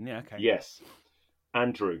question. Yeah. Okay. Yes,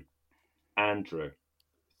 Andrew.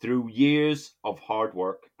 Through years of hard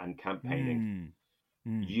work and campaigning.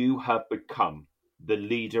 You have become the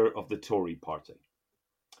leader of the Tory party.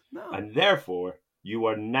 No. And therefore, you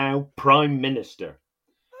are now Prime Minister.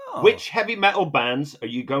 Oh. Which heavy metal bands are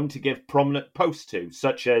you going to give prominent posts to,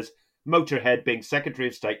 such as Motorhead being Secretary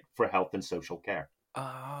of State for Health and Social Care?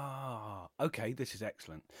 Okay, this is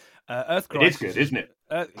excellent. Earth Crisis. It is good, isn't it?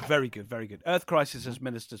 Very good, very good. Earth Crisis as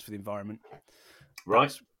Ministers for the Environment.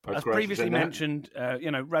 Right. As previously mentioned,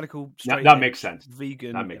 radical straight that makes sense.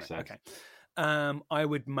 Vegan. That makes sense. Okay. I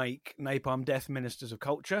would make Napalm Death Ministers of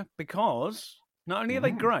Culture, because not only are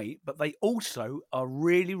they great, but they also are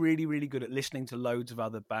really, really, really good at listening to loads of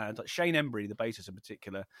other bands. Like Shane Embry, the bassist in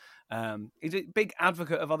particular, is a big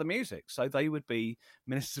advocate of other music. So they would be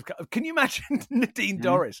Ministers of Culture. Can you imagine Nadine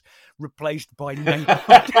Dorries replaced by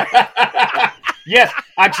Napalm? Yes,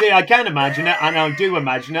 actually, I can imagine it, and I do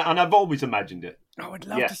imagine it, and I've always imagined it. I would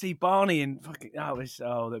love to see Barney in fucking.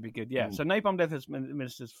 That'd be good. Yeah. So Napalm Death as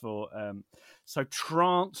Ministers for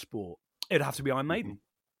transport. It'd have to be Iron Maiden.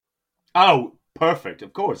 Oh, perfect.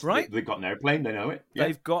 Of course, right? They've got an airplane. They know it. Yeah.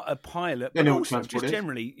 They've got a pilot. They know also what transport just is.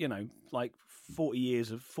 Generally, 40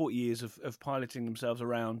 years of piloting themselves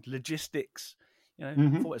around logistics. You know,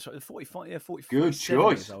 Mhm. 45, 40, Good 47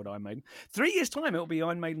 choice. years old Iron Maiden. 3 years' time, it'll be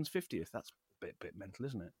Iron Maiden's 50th. That's a bit mental,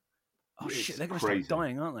 isn't it? Oh, It's shit, they're going to crazy. start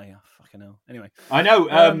dying, aren't they? Oh, fucking hell. Anyway. I know.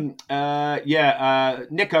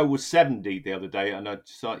 Nico was 70 the other day, and I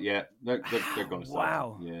just thought, they're going to start.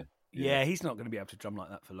 Wow. Yeah, he's not going to be able to drum like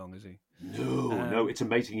that for long, is he? No, it's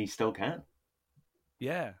amazing he still can.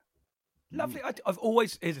 Yeah. Lovely. I've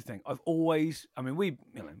always. Here's the thing. I mean, we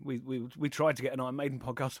tried to get an Iron Maiden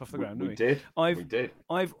podcast off the ground. We didn't did. We did.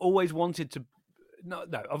 I've always wanted to. No.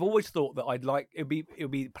 I've always thought that I'd like it'd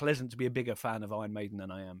be pleasant to be a bigger fan of Iron Maiden than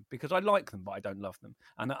I am, because I like them, but I don't love them,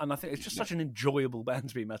 and I think it's just such an enjoyable band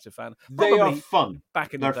to be a massive fan. They are Probably fun.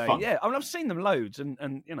 back in They're the day. fun. Yeah, I mean, I've seen them loads, and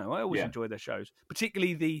I always enjoy their shows,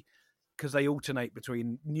 particularly because they alternate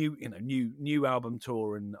between new album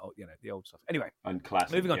tour and the old stuff. Anyway, And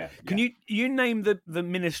classic. moving on. Yeah, Can yeah. you name the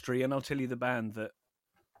Ministry, and I'll tell you the band that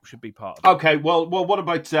should be part of it. Okay. Well, what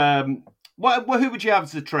about who would you have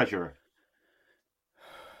as the treasurer?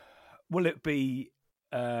 Will it be?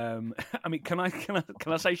 I mean, can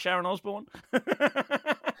I say Sharon Osbourne?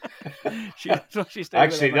 She's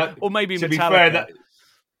Actually, or maybe to Metallica. be fair,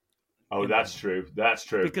 that's true. That's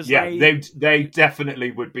true. Because they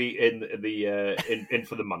definitely would be in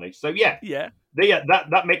for the money. So yeah,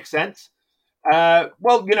 that makes sense. Well,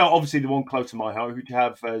 obviously the one close to my heart, who would you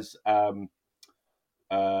have as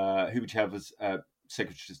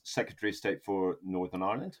Secretary of State for Northern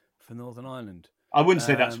Ireland? For Northern Ireland, I wouldn't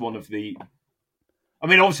say that's one of the. I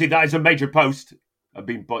mean, obviously that is a major post.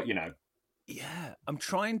 Yeah, I'm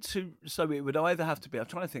trying to. So it would either have to be. I'm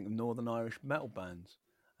trying to think of Northern Irish metal bands.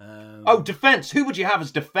 Defence. Who would you have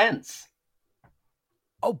as defence?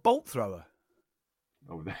 Oh, Bolt Thrower.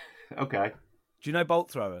 Oh, okay. Do you know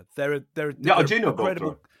Bolt Thrower? They're I do know Bolt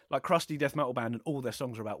incredible, Thrower. like crusty death metal band, and all their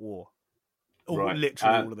songs are about war. Right.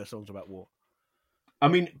 Literally, all of their songs are about war. I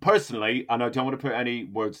mean, personally, and I don't want to put any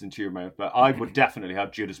words into your mouth, but I would definitely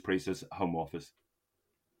have Judas Priest as Home Office,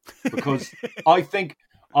 because I think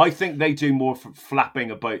they do more flapping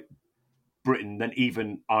about Britain than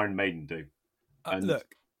even Iron Maiden do.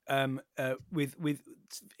 Look, with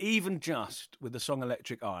even just with the song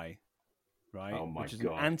Electric Eye, right? Oh my which is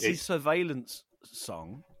God. an anti-surveillance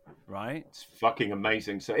song, right? It's fucking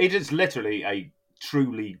amazing. So it is literally a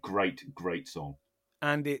truly great song.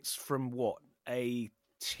 And it's from what? Early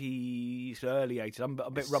 80s. I'm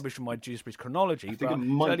a bit rubbish from my Judas Priest chronology, I think but it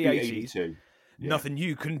might early be 80s. 82. Yeah. Nothing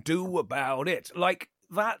you can do about it. Like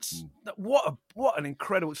that's what an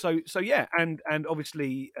incredible. So yeah, and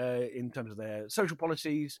obviously in terms of their social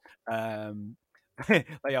policies,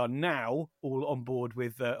 they are now all on board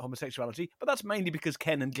with homosexuality, but that's mainly because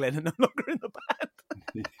Ken and Glenn are no longer in the band.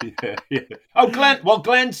 yeah. Oh, Glenn. Well,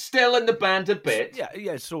 Glenn's still in the band a bit.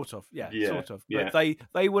 Yeah, sort of. Yeah, sort of. Yeah. But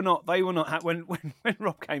they were not. When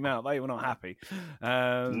Rob came out, they were not happy.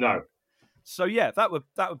 No. So yeah, that would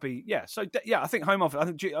be yeah. So I think Home Office. I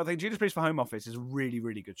think Judas Priest for Home Office is a really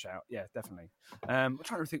really good shout. Yeah, definitely. I'm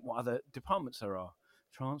trying to think what other departments there are: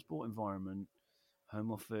 transport, environment,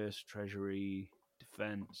 Home Office, Treasury,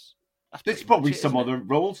 Defence. There's probably some other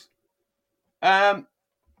roles.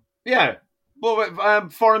 Yeah. Well,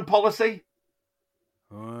 foreign policy.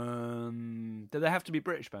 Do they have to be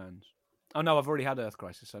British bands? Oh no, I've already had Earth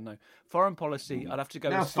Crisis, so no. Foreign policy. I'd have to go.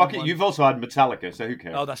 No, with fuck someone... it. You've also had Metallica, so who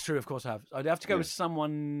cares? Oh, that's true. Of course, I have. I'd have to go with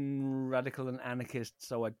someone radical and anarchist.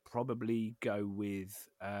 So I'd probably go with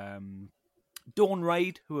Dawn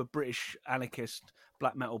Raid, who are British anarchist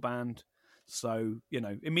black metal band. So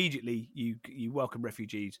immediately you welcome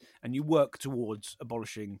refugees and you work towards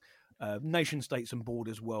abolishing nation states and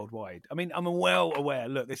borders worldwide. I mean, I'm well aware.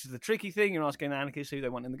 Look, this is the tricky thing. You're asking anarchists who they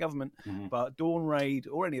want in the government, but Dawn Raid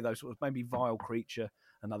or any of those sort of maybe Vile Creature,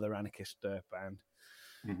 another anarchist band.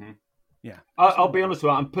 Mm-hmm. Yeah, I'll be honest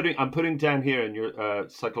with you. I'm putting down here in your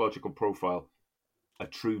psychological profile a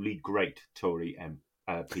truly great Tory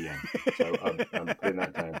PM. So I'm putting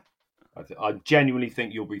that down. I genuinely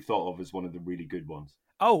think you'll be thought of as one of the really good ones.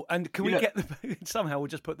 Oh, and can we get somehow we'll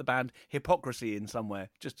just put the band Hypocrisy in somewhere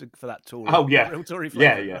just for that Tory. Oh yeah, real Tory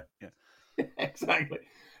yeah. Exactly.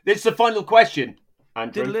 This is the final question,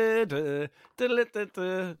 Andrew. Here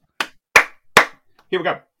we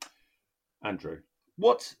go, Andrew.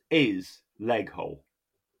 What is leg hole?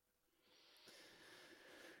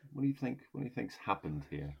 What do you think? What do you think's happened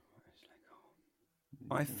here?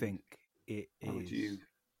 I think it is. How would you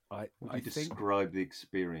I describe the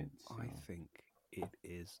experience? I think it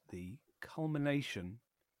is the culmination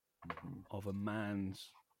of a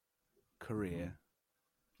man's career.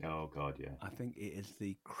 Oh God, yeah. I think it is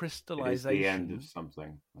the crystallization. It is the end of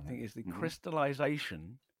something. I think it's the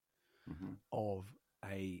crystallization of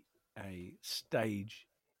a stage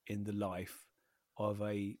in the life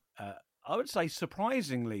a, I would say,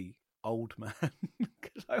 surprisingly old man,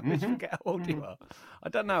 because I always forget how old you are. I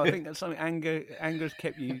don't know. I think that's something anger's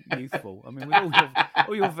kept you youthful. I mean, with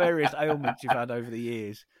all your various ailments you've had over the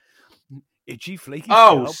years. Itchy, flaky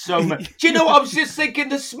scalp. So much. Do you know what I was just thinking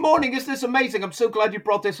this morning? Is this amazing? I'm so glad you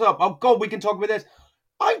brought this up. Oh, God, we can talk about this.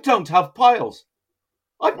 I don't have piles.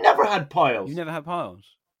 I've never had piles. You never had piles?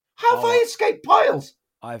 How have I escaped piles?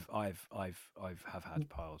 I've had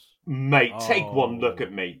piles. Mate, take one look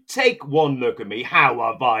at me. Take one look at me. How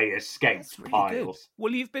have I escaped Really piles? good.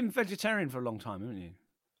 Well, you've been vegetarian for a long time, haven't you?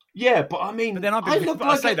 Yeah, but I mean, But then I've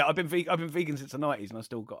been vegan since the 90s, and I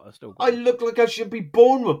still got. I look like I should be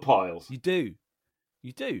born with piles. You do.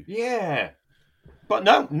 Yeah, but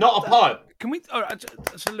no, not a pile. Can we? All right,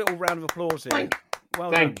 that's a little round of applause here.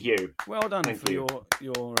 Thank you. Well done Thank for you.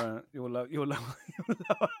 your low.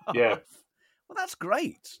 Yeah. Well, that's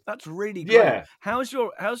great. That's really great. Yeah. How's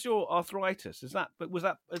your arthritis?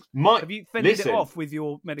 My- have you fended listen. it off with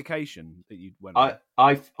your medication that you went on?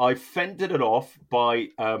 I fended it off by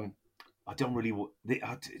I don't really.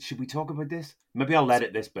 Should we talk about this? Maybe I'll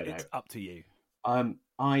edit this bit It's out. up to you. I've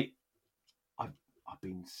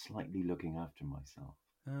been slightly looking after myself.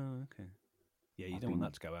 Oh, okay. Yeah, you I've don't want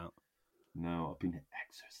been- that to go out. No, I've been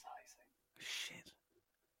exercising. Shit.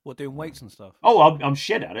 What, doing weights and stuff? Oh, I'm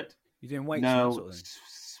shit at it. You're doing weights and that No, sort of thing?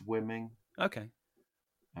 swimming. Okay.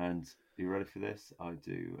 And you ready for this? I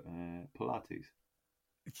do Pilates.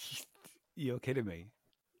 You're kidding me.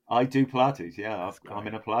 I do Pilates, yeah. That's I'm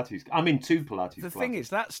in great. a Pilates. I'm in two Pilates. The classes. thing is,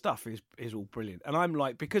 that stuff is all brilliant, and I'm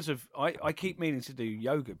like, because of I keep meaning to do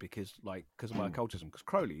yoga because of my occultism, because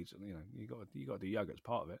Crowley's, you got to do yoga as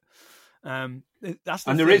part of it. That's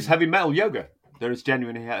the and there thing. is heavy metal yoga. There is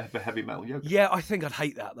genuinely heavy metal yoga. Yeah, I think I'd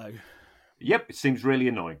hate that though. Yep, it seems really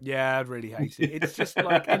annoying. Yeah, I'd really hate it. It's just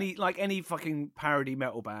like any fucking parody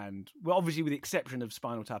metal band. Well, obviously with the exception of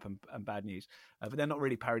Spinal Tap and Bad News, but they're not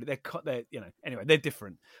really parody. They're anyway, they're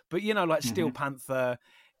different. But like Steel Panther,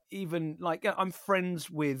 even like I'm friends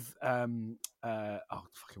with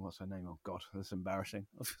what's her name? Oh God, that's embarrassing.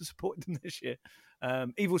 I've supported them this year.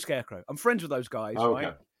 Evil Scarecrow. I'm friends with those guys, Okay.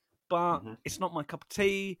 right? But it's not my cup of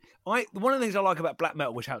tea. One of the things I like about black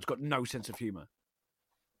metal is how it's got no sense of humour.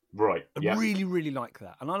 Right. I really, really like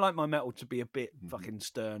that. And I like my metal to be a bit fucking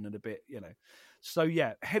stern and a bit, So,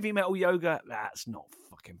 yeah, heavy metal yoga, that's not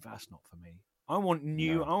for me. I want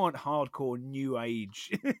I want hardcore new age,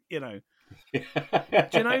 Do you know? Like,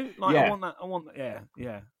 yeah. I want that,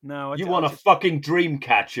 yeah. No, You want a fucking dream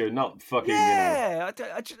catcher, not fucking, Yeah,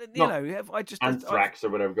 Anthrax or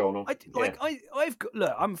whatever going on. I've got,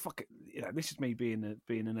 look, I'm fucking, this is me being an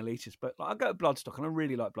elitist, but like, I go to Bloodstock and I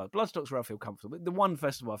really like Bloodstock's where I feel comfortable. The one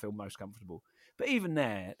festival I feel most comfortable. But even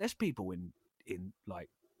there's people in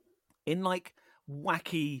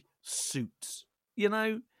wacky suits,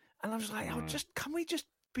 And I was like, can we just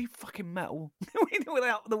be fucking metal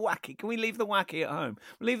without the wacky? Can we leave the wacky at home?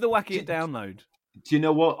 Leave the wacky at download. Do you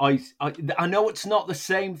know what? I know it's not the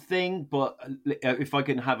same thing, but if I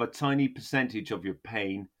can have a tiny percentage of your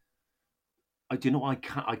pain, I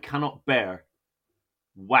cannot bear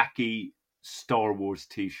wacky Star Wars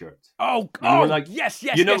T-shirts. Yes,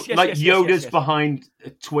 Yoda's behind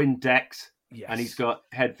twin decks, and he's got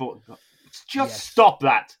headphones. Just stop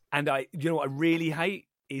that. And what I really hate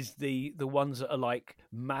is the ones that are like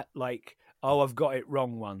I've got it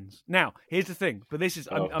wrong ones. Now, here's the thing, but this is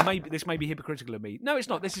this may be hypocritical of me. No, it's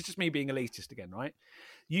not. This is just me being elitist again, right?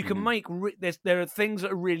 You can make there are things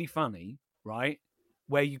that are really funny, right,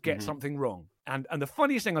 where you get something wrong. And the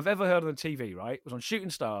funniest thing I've ever heard on the TV, right, was on Shooting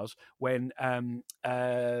Stars when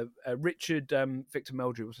Richard Victor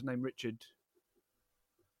Meldrew, what's his name? Richard,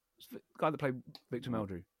 the guy that played Victor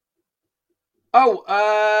Meldrew.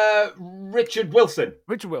 Richard Wilson.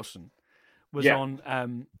 Richard Wilson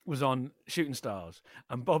was on Shooting Stars,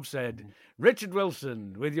 and Bob said, "Richard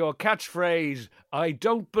Wilson, with your catchphrase, 'I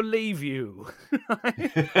don't believe you.'"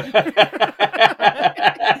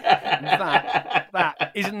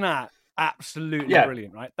 that isn't that absolutely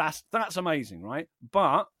brilliant, right? That's amazing, right?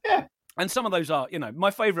 But and some of those are,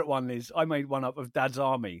 my favourite one is I made one up of Dad's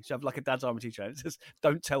Army. So I have like a Dad's Army t-shirt. It says,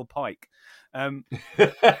 "Don't tell Pike."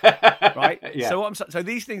 Right? Yeah. So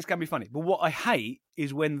these things can be funny. But what I hate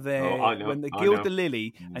is when they I gild the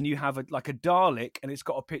lily and you have a Dalek and it's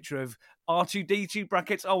got a picture of R2-D2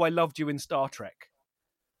 brackets. "Oh, I loved you in Star Trek."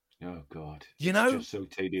 Oh God. It's just so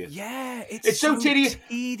tedious. Yeah, it's so tedious.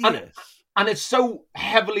 And it's so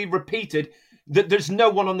heavily repeated that there's no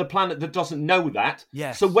one on the planet that doesn't know that.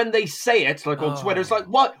 Yes. So when they say it, like on Twitter, it's like,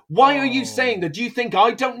 what? Why are you saying that? Do you think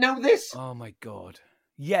I don't know this? Oh my God.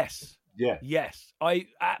 Yes. Yeah. Yes. I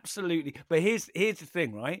absolutely. But here's the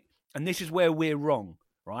thing, right? And this is where we're wrong,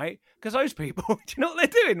 right? Because those people, do you know what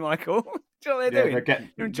they're doing, Michael? Do you know what they're doing?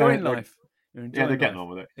 You're enjoying life. You're enjoying they're life. getting on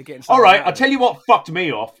with it. All right, I'll tell you what fucked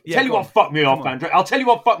me off. Yeah, Tell you what fucked me off, Andrew. I'll tell you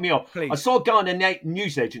what fucked me off. Please. I saw a guy on a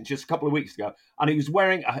newsagent just a couple of weeks ago, and he was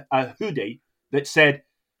wearing a hoodie that said,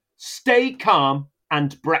 "Stay calm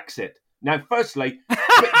and Brexit." Now, firstly,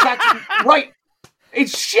 that's right.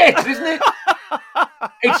 It's shit, isn't it?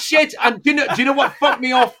 It's shit. And do you know what fucked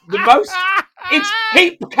me off the most? It's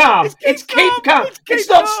keep calm. It's keep calm. It's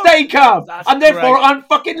not stay calm. And therefore, great. I'm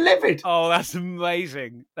fucking livid. Oh, that's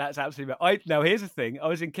amazing. That's absolutely right. Now, here's the thing. I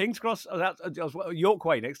was in King's Cross. I was York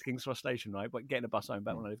Way next to King's Cross Station, right? But getting a bus home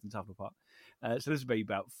back when I lived in Tufnell Park. So this would be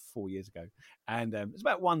about 4 years ago. And it's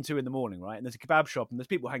about 1, 2 in the morning, right? And there's a kebab shop and there's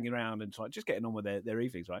people hanging around and just getting on with their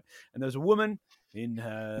evenings, right? And there's a woman in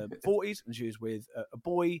her 40s and she was with a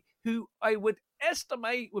boy who I would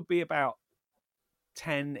estimate would be about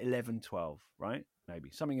 10, 11, 12, right?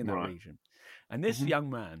 Maybe something in that region. And this young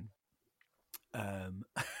man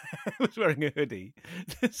was wearing a hoodie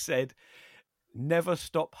that said, "Never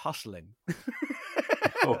stop hustling."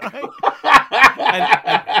 Right?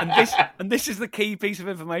 and this is the key piece of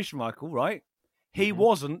information, Michael, right? He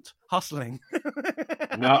wasn't hustling.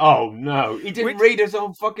 No. He didn't read his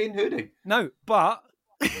own fucking hoodie. No, but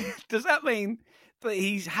does that mean that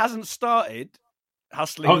he hasn't started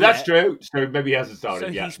hustling? Oh, that's true. So maybe he hasn't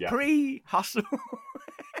started. So he's pre-hustle.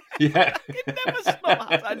 Yeah. It never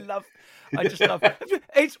stops. I just love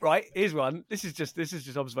it's right. Here's one. This is just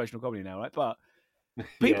observational comedy now, right? But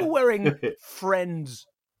people wearing Friends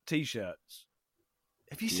t-shirts.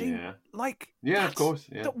 Have you seen of course.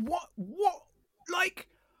 Yeah. What like,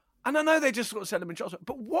 and I know they just sort of send them in shots,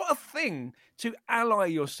 but what a thing to ally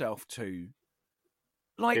yourself to.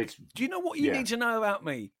 Like, do you know what you need to know about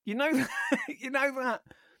me? You know that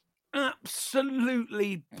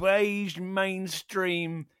absolutely beige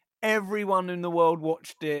mainstream, everyone in the world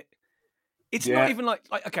watched it. It's not even like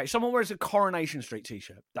okay, someone wears a Coronation Street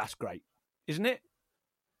t-shirt. That's great, isn't it?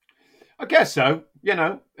 I guess so.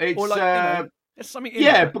 It's or like, there's something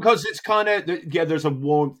in because it's kind of there's a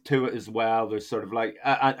warmth to it as well. There's sort of like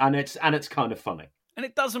and it's kind of funny, and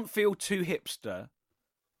it doesn't feel too hipster.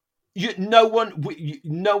 No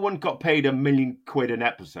one got paid £1 million an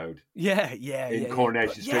episode. In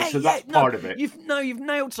Coronation Street, so that's part of it. You've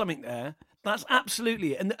nailed something there. That's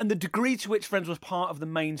absolutely it. And the degree to which Friends was part of the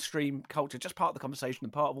mainstream culture, just part of the conversation,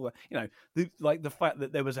 and part of all the fact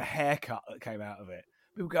that there was a haircut that came out of it.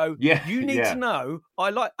 People go, you need to know. I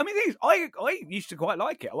used to quite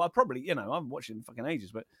like it. Well, I probably, I haven't watched it in fucking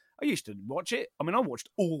ages, but I used to watch it. I mean, I watched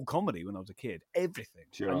all comedy when I was a kid. Everything.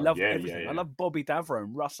 Sure. I loved everything. I loved Bobby Davro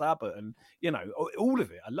and Russ Abbott and, all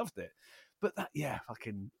of it. I loved it. But that,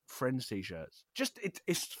 fucking Friends t-shirts. Just,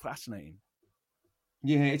 it's fascinating.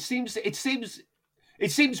 Yeah, it seems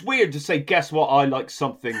weird to say, guess what? I like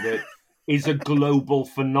something that is a global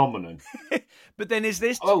phenomenon. But then is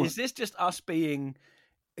this just us being,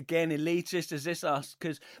 again, elitist? Is this us?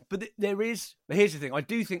 But here's the thing. I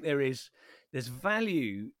do think there's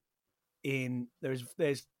value in there's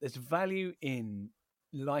value in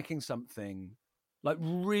liking something, like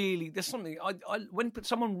really. There's something when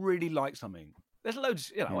someone really likes something. There's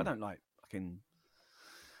loads. I don't like fucking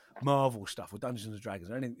Marvel stuff or Dungeons and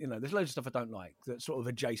Dragons or anything. There's loads of stuff I don't like that's sort of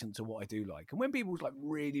adjacent to what I do like. And when people like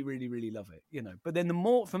really, really, really love it, But then the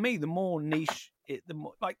more niche it, the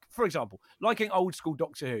more, like, for example, liking old school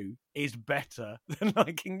Doctor Who is better than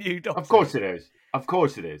liking new Doctor Who. Of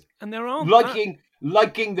course it is. And there are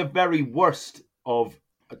liking the very worst of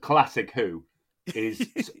a classic Who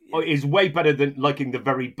is way better than liking the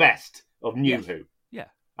very best of new Who. Yeah.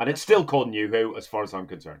 And it's still called New Who, as far as I'm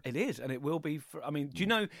concerned. It is, and it will be. Do you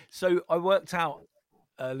know? So I worked out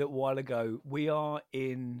a little while ago. We are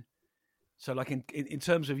in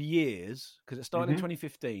terms of years, because it started in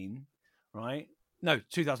 2015, right? No,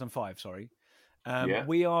 2005. Sorry.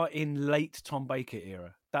 We are in late Tom Baker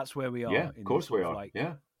era. That's where we are. Yeah, of course we are.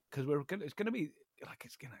 Because it's going to be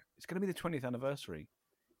it's going to be the 20th anniversary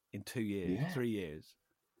in 2 years, 3 years,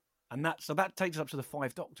 and that takes us up to the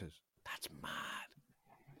 5 Doctors. That's mad.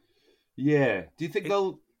 Yeah. Do you think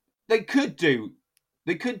they could do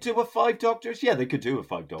a 5 Doctors? Yeah, they could do a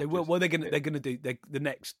 5 Doctors. They will. Well, they're gonna do the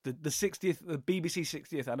next the 60th, the BBC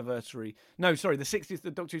 60th anniversary. No, sorry,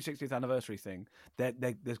 the Doctor Who 60th anniversary thing.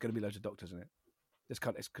 There's going to be loads of Doctors in it.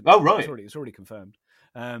 It's already confirmed.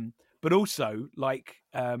 But also,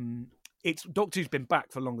 it's Doctor Who's been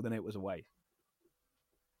back for longer than it was away.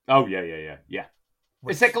 Oh yeah.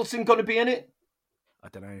 Is Eccleston going to be in it? I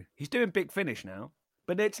don't know. He's doing Big Finish now.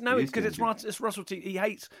 But it's because it's Russell T. He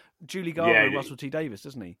hates Julie Garland and Russell T. Davis,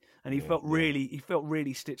 doesn't he? And he felt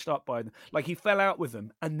really stitched up by them. Like he fell out with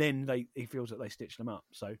them, and then he feels that they stitched them up.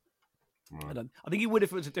 So I think he would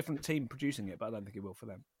if it was a different team producing it, but I don't think he will for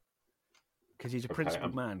them. Because he's a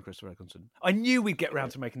principled man, Christopher Eccleston. I knew we'd get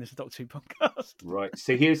round to making this a Doctor Who podcast. Right.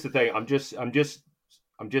 So here's the thing. I'm just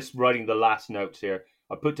writing the last notes here.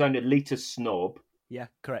 I put down elitist snob. Yeah,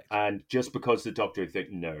 correct. And just because the Doctor Who thing,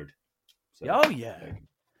 nerd. So,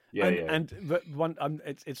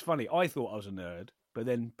 it's funny. I thought I was a nerd, but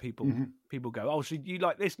then people go, "Oh, so you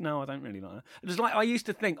like this?" No, I don't really like that. It's like I used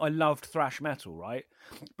to think I loved thrash metal, right?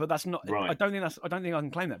 But that's not. Right. I don't think I can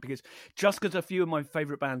claim that because just because a few of my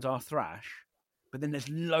favourite bands are thrash, but then there's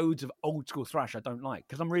loads of old school thrash I don't like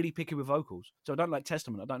because I'm really picky with vocals. So I don't like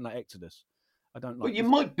Testament. I don't like Exodus. I don't like. Well, you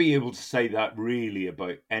might be able to say that really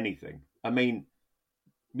about anything. I mean,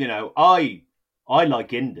 I like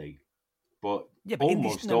indie. But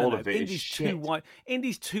almost all of it is shit.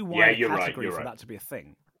 Indie's too wide a category for that to be a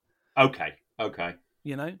thing. Okay. I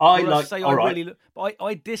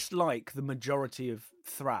dislike the majority of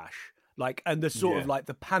thrash, and the sort of like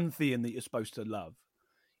the pantheon that you're supposed to love.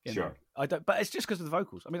 Sure. I don't, but it's just because of the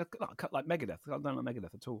vocals. I mean, I like Megadeth. I don't like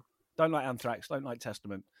Megadeth at all. Don't like Anthrax. Don't like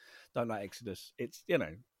Testament. Don't like Exodus. It's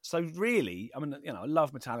So really, I mean, I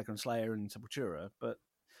love Metallica and Slayer and Sepultura,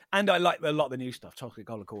 and I like a lot of the new stuff, Toxic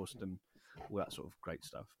Holocaust and all that sort of great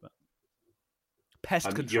stuff, but Pest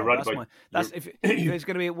Control. You're right if there's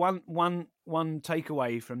going to be one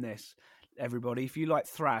takeaway from this, everybody. If you like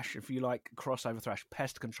thrash, if you like crossover thrash,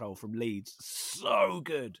 Pest Control from Leeds, so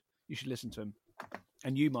good. You should listen to him,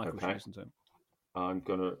 and you, Michael, should listen to him. I'm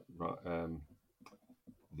gonna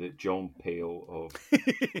the John Peel of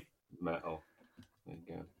metal. There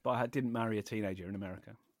you go. But I didn't marry a teenager in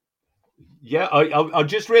America. Yeah, I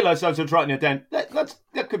just realised as I was writing it down.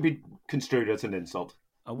 That could be construed as an insult.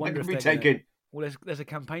 I wonder if they're taken. Well, there's a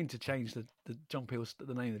campaign to change the John Peel,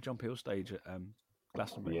 the name of the John Peel stage at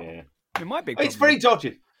Glastonbury. Yeah, it might be. It's very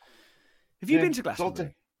dodgy. Have you been to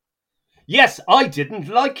Glastonbury? Yes, I didn't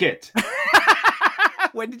like it.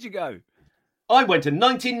 When did you go? I went in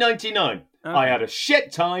 1999. Okay. I had a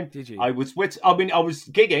shit time. Did you? I was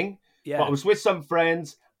gigging, but I was with some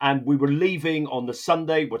friends. And we were leaving on the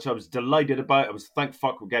Sunday, which I was delighted about. I was thank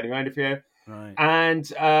fuck we're getting out of here. Right. And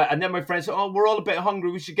then my friend said, "Oh, we're all a bit hungry.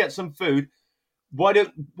 We should get some food. Why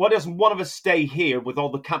doesn't one of us stay here with all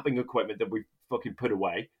the camping equipment that we fucking put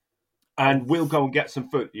away, and we'll go and get some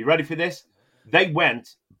food? Are you ready for this?" They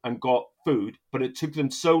went and got food, but it took them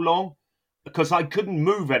so long because I couldn't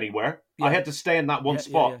move anywhere. Yeah. I had to stay in that one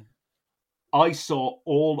spot. Yeah. I saw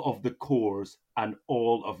all of the Cores and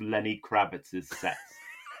all of Lenny Kravitz's sets.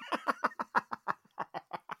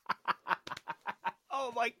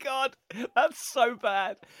 Oh my god, that's so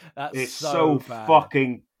bad. It's so bad.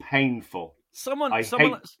 Fucking painful. Someone I'm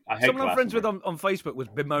friends with on Facebook was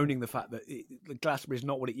bemoaning the fact that Glastonbury is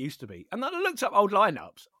not what it used to be, and then I looked up old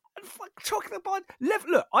lineups. And talking about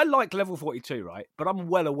look, I like Level 42, right? But I'm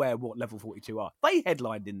well aware of what Level 42 are. They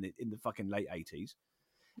headlined in the fucking late 80s.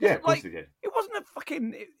 Yeah, of course they did. It wasn't a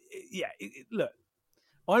fucking look.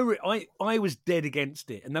 I was dead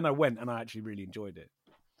against it, and then I went and I actually really enjoyed it.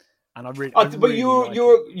 And I really, but really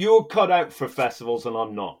you're cut out for festivals, and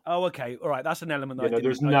I'm not. Oh, okay, all right. That's an element.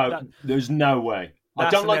 There's no way. I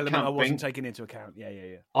don't like camping. I wasn't taking into account. Yeah.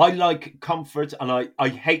 I like comfort, and I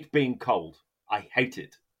hate being cold. I hate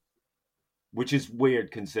it, which is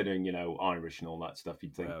weird considering Irish and all that stuff.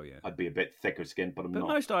 You'd think I'd be a bit thicker skinned, but I'm not.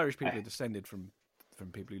 Most Irish people are descended from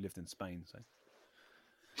people who lived in Spain. So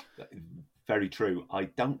very true. I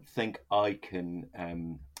don't think I can.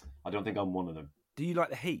 I don't think I'm one of them. Do you like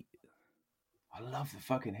the heat? I love the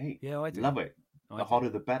fucking heat. Yeah, I do. Love it. The hotter,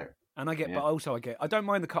 the better. And I get, but also I don't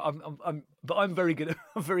mind the cut. But I'm very good.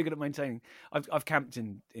 I'm very good at maintaining. I've camped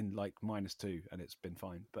in like -2, and it's been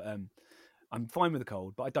fine. But I'm fine with the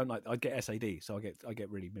cold. But I don't like. I get SAD, so I get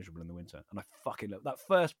really miserable in the winter. And I fucking love that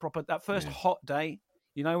first hot day.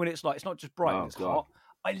 When it's like it's not just bright, it's hot.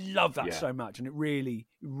 I love that so much, and it really,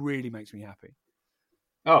 really makes me happy.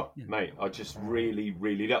 Oh, mate, I just really,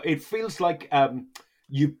 really love it. It feels like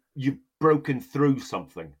you've broken through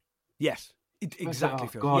something. Yes, it exactly.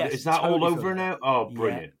 Oh, God, yes, is that totally all over now? Oh,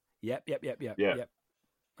 brilliant. Yep.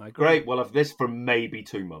 I agree. Great. We'll have this for maybe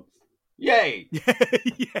 2 months. Yay!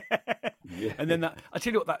 Yeah. And then I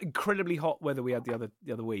tell you what, that incredibly hot weather we had the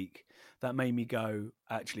other week, that made me go,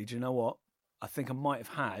 actually, do you know what? I think I might have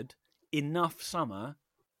had enough summer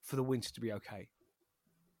for the winter to be okay.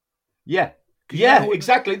 Yeah. Yeah,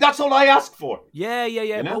 exactly. That's all I asked for. Yeah.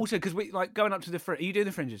 But also, because we going up to the Fringe. Are you doing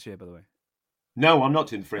the Fringe this year, by the way? No, I'm not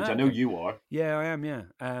doing the Fringe. Oh, I know okay. you are. Yeah, I am. Yeah,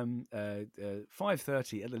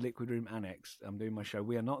 5:30 at the Liquid Room Annex. I'm doing my show.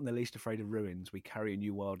 We are not in the least afraid of ruins. We carry a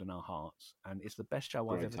new world in our hearts, and it's the best show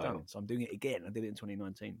I've Great ever title. done. So I'm doing it again. I did it in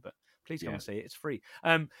 2019, but please come Yeah. and see it. It's free.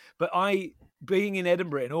 But being in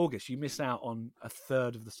Edinburgh in August, you miss out on a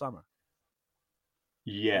third of the summer.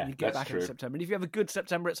 Yeah, You get that's back in true. September, and if you have a good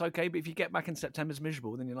September, it's okay. But if you get back in September, it's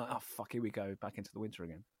miserable. Then you're like, oh fuck, here we go, back into the winter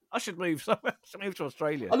again. I should move somewhere. I should move to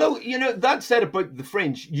Australia. Although, that said about the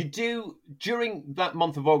Fringe, you do, during that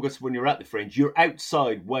month of August when you're at the Fringe, you're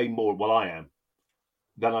outside way more, well, I am,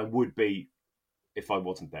 than I would be if I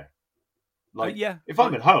wasn't there. Like, yeah. if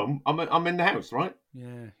I'm at home, I'm in the house, right?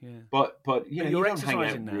 Yeah. But you you're don't hang out.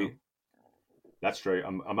 exercising now. That's true.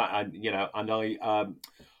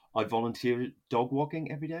 I volunteer dog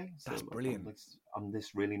walking every day. So That's brilliant. I'm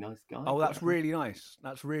this really nice guy. Oh, that's really nice.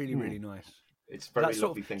 That's really, really nice. It's a very That's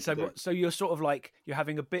lovely thing to do. So you're sort of like you're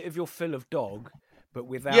having a bit of your fill of dog, but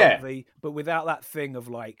without without that thing of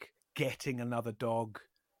like getting another dog.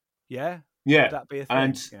 Yeah. Yeah. Would that be a thing?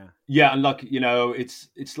 And and like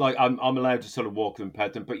it's like I'm allowed to sort of walk them,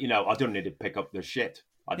 pet them, but I don't need to pick up their shit.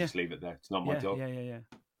 I just leave it there. It's not my dog. Yeah.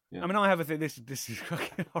 I mean, I have a thing. This is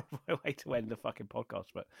fucking horrible way to end the fucking podcast,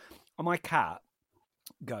 but my cat,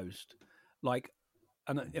 Ghost, like,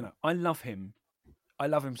 and I love him. I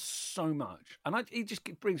love him so much, and he just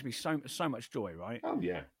brings me so much joy, right? Oh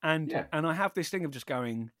yeah, and I have this thing of just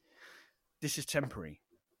going, this is temporary,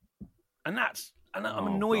 and I'm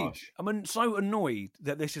annoyed. Gosh. I'm so annoyed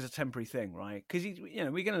that this is a temporary thing, right? Because we're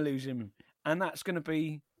going to lose him, and that's going to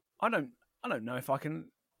be. I don't know if I can.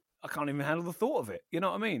 I can't even handle the thought of it. You know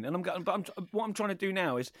what I mean? And what I'm trying to do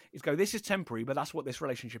now is go. This is temporary, but that's what this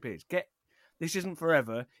relationship is. This isn't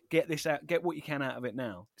forever. Get this out. Get what you can out of it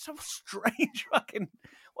now. It's a strange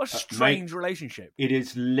what a strange relationship. It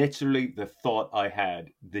is literally the thought I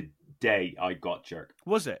had the day I got Jerk.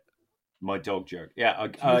 Was it? My dog Jerk. Yeah.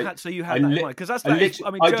 So you had that in mind because that's Jerk is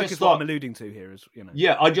what I'm alluding to here. Is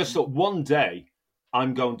Yeah, I just thought one day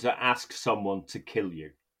I'm going to ask someone to kill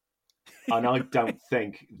you, and I don't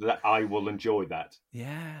think that I will enjoy that.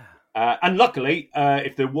 Yeah. And luckily,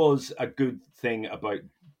 if there was a good thing about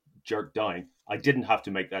Jerk dying, I didn't have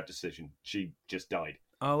to make that decision. She just died.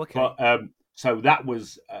 Oh, okay. But so that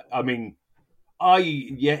was.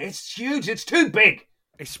 It's huge. It's too big.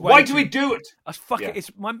 Why do we do it?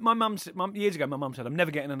 It's my mum years ago. My mum said, "I'm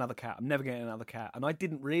never getting another cat. I'm never getting another cat," and I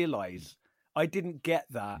didn't realise. I didn't get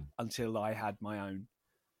that until I had my own.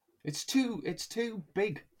 It's too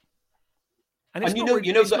big. And it's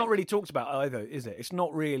not really talked about either, is it? It's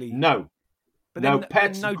not really. No. But no, then,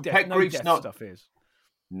 pets. Pet grief's not stuff is.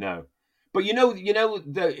 No, but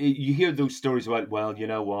you hear those stories about. Well, you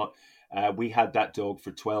know what? We had that dog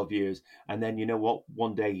for 12 years, and then you know what?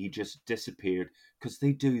 One day he just disappeared because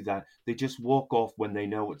they do that. They just walk off when they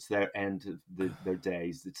know it's their end of their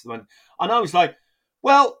days. And I was like,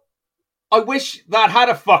 well, I wish that had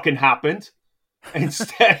fucking happened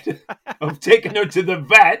instead of taking her to the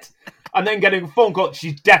vet. And then getting a phone call,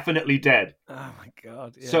 she's definitely dead. Oh my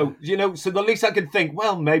God! Yeah. So the least I can think,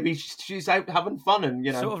 well, maybe she's out having fun, and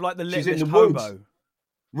sort of like the she's in littlest the hobo. woods.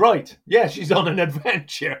 Right? Yeah, she's on an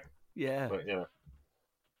adventure. Yeah. But,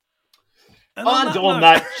 And on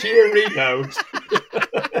that cheery note,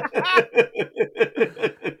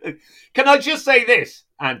 can I just say this,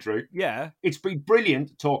 Andrew? Yeah. It's been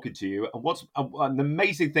brilliant talking to you, and and the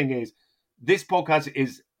amazing thing is, this podcast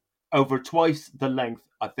is over twice the length,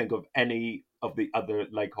 I think, of any of the other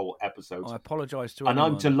Lake Hole episodes. I apologise to and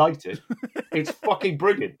anyone. I'm delighted. It's fucking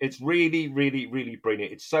brilliant. It's really, really, really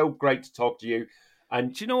brilliant. It's so great to talk to you.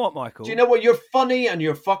 And do you know what, Michael? Do you know what? You're funny and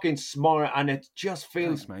you're fucking smart, and it just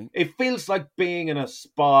feels. Thanks, mate. It feels like being in a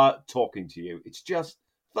spa talking to you. It's just,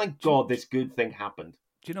 thank God this good thing happened.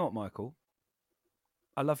 Do you know what, Michael?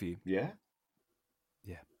 I love you. Yeah.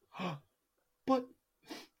 Yeah. But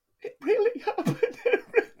it really happened.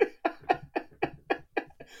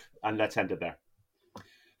 And let's end it there.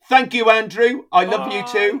 Thank you, Andrew. I love you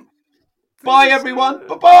too. Bye, everyone.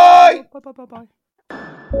 Bye-bye. Bye-bye.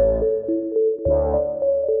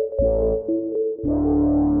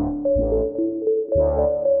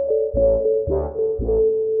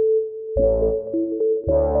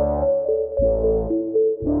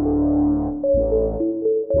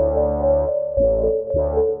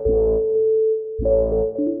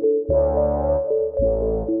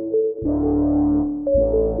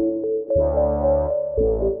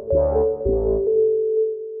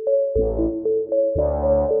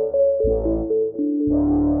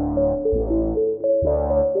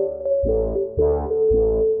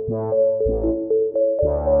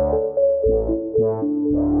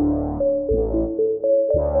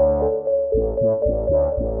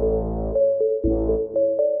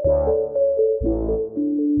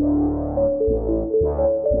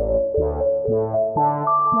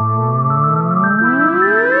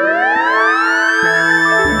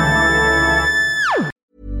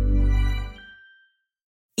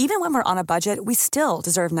 we're on a budget, we still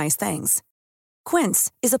deserve nice things.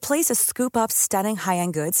 Quince is a place to scoop up stunning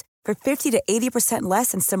high-end goods for 50 to 80%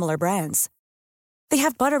 less than similar brands. They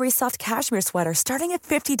have buttery soft cashmere sweaters starting at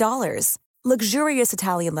 $50, luxurious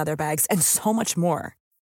Italian leather bags, and so much more.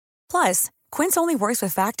 Plus, Quince only works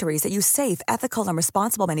with factories that use safe, ethical, and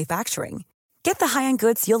responsible manufacturing. Get the high-end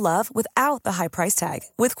goods you'll love without the high price tag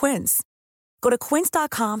with Quince. Go to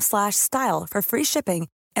quince.com/style for free shipping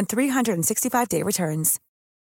and 365-day returns.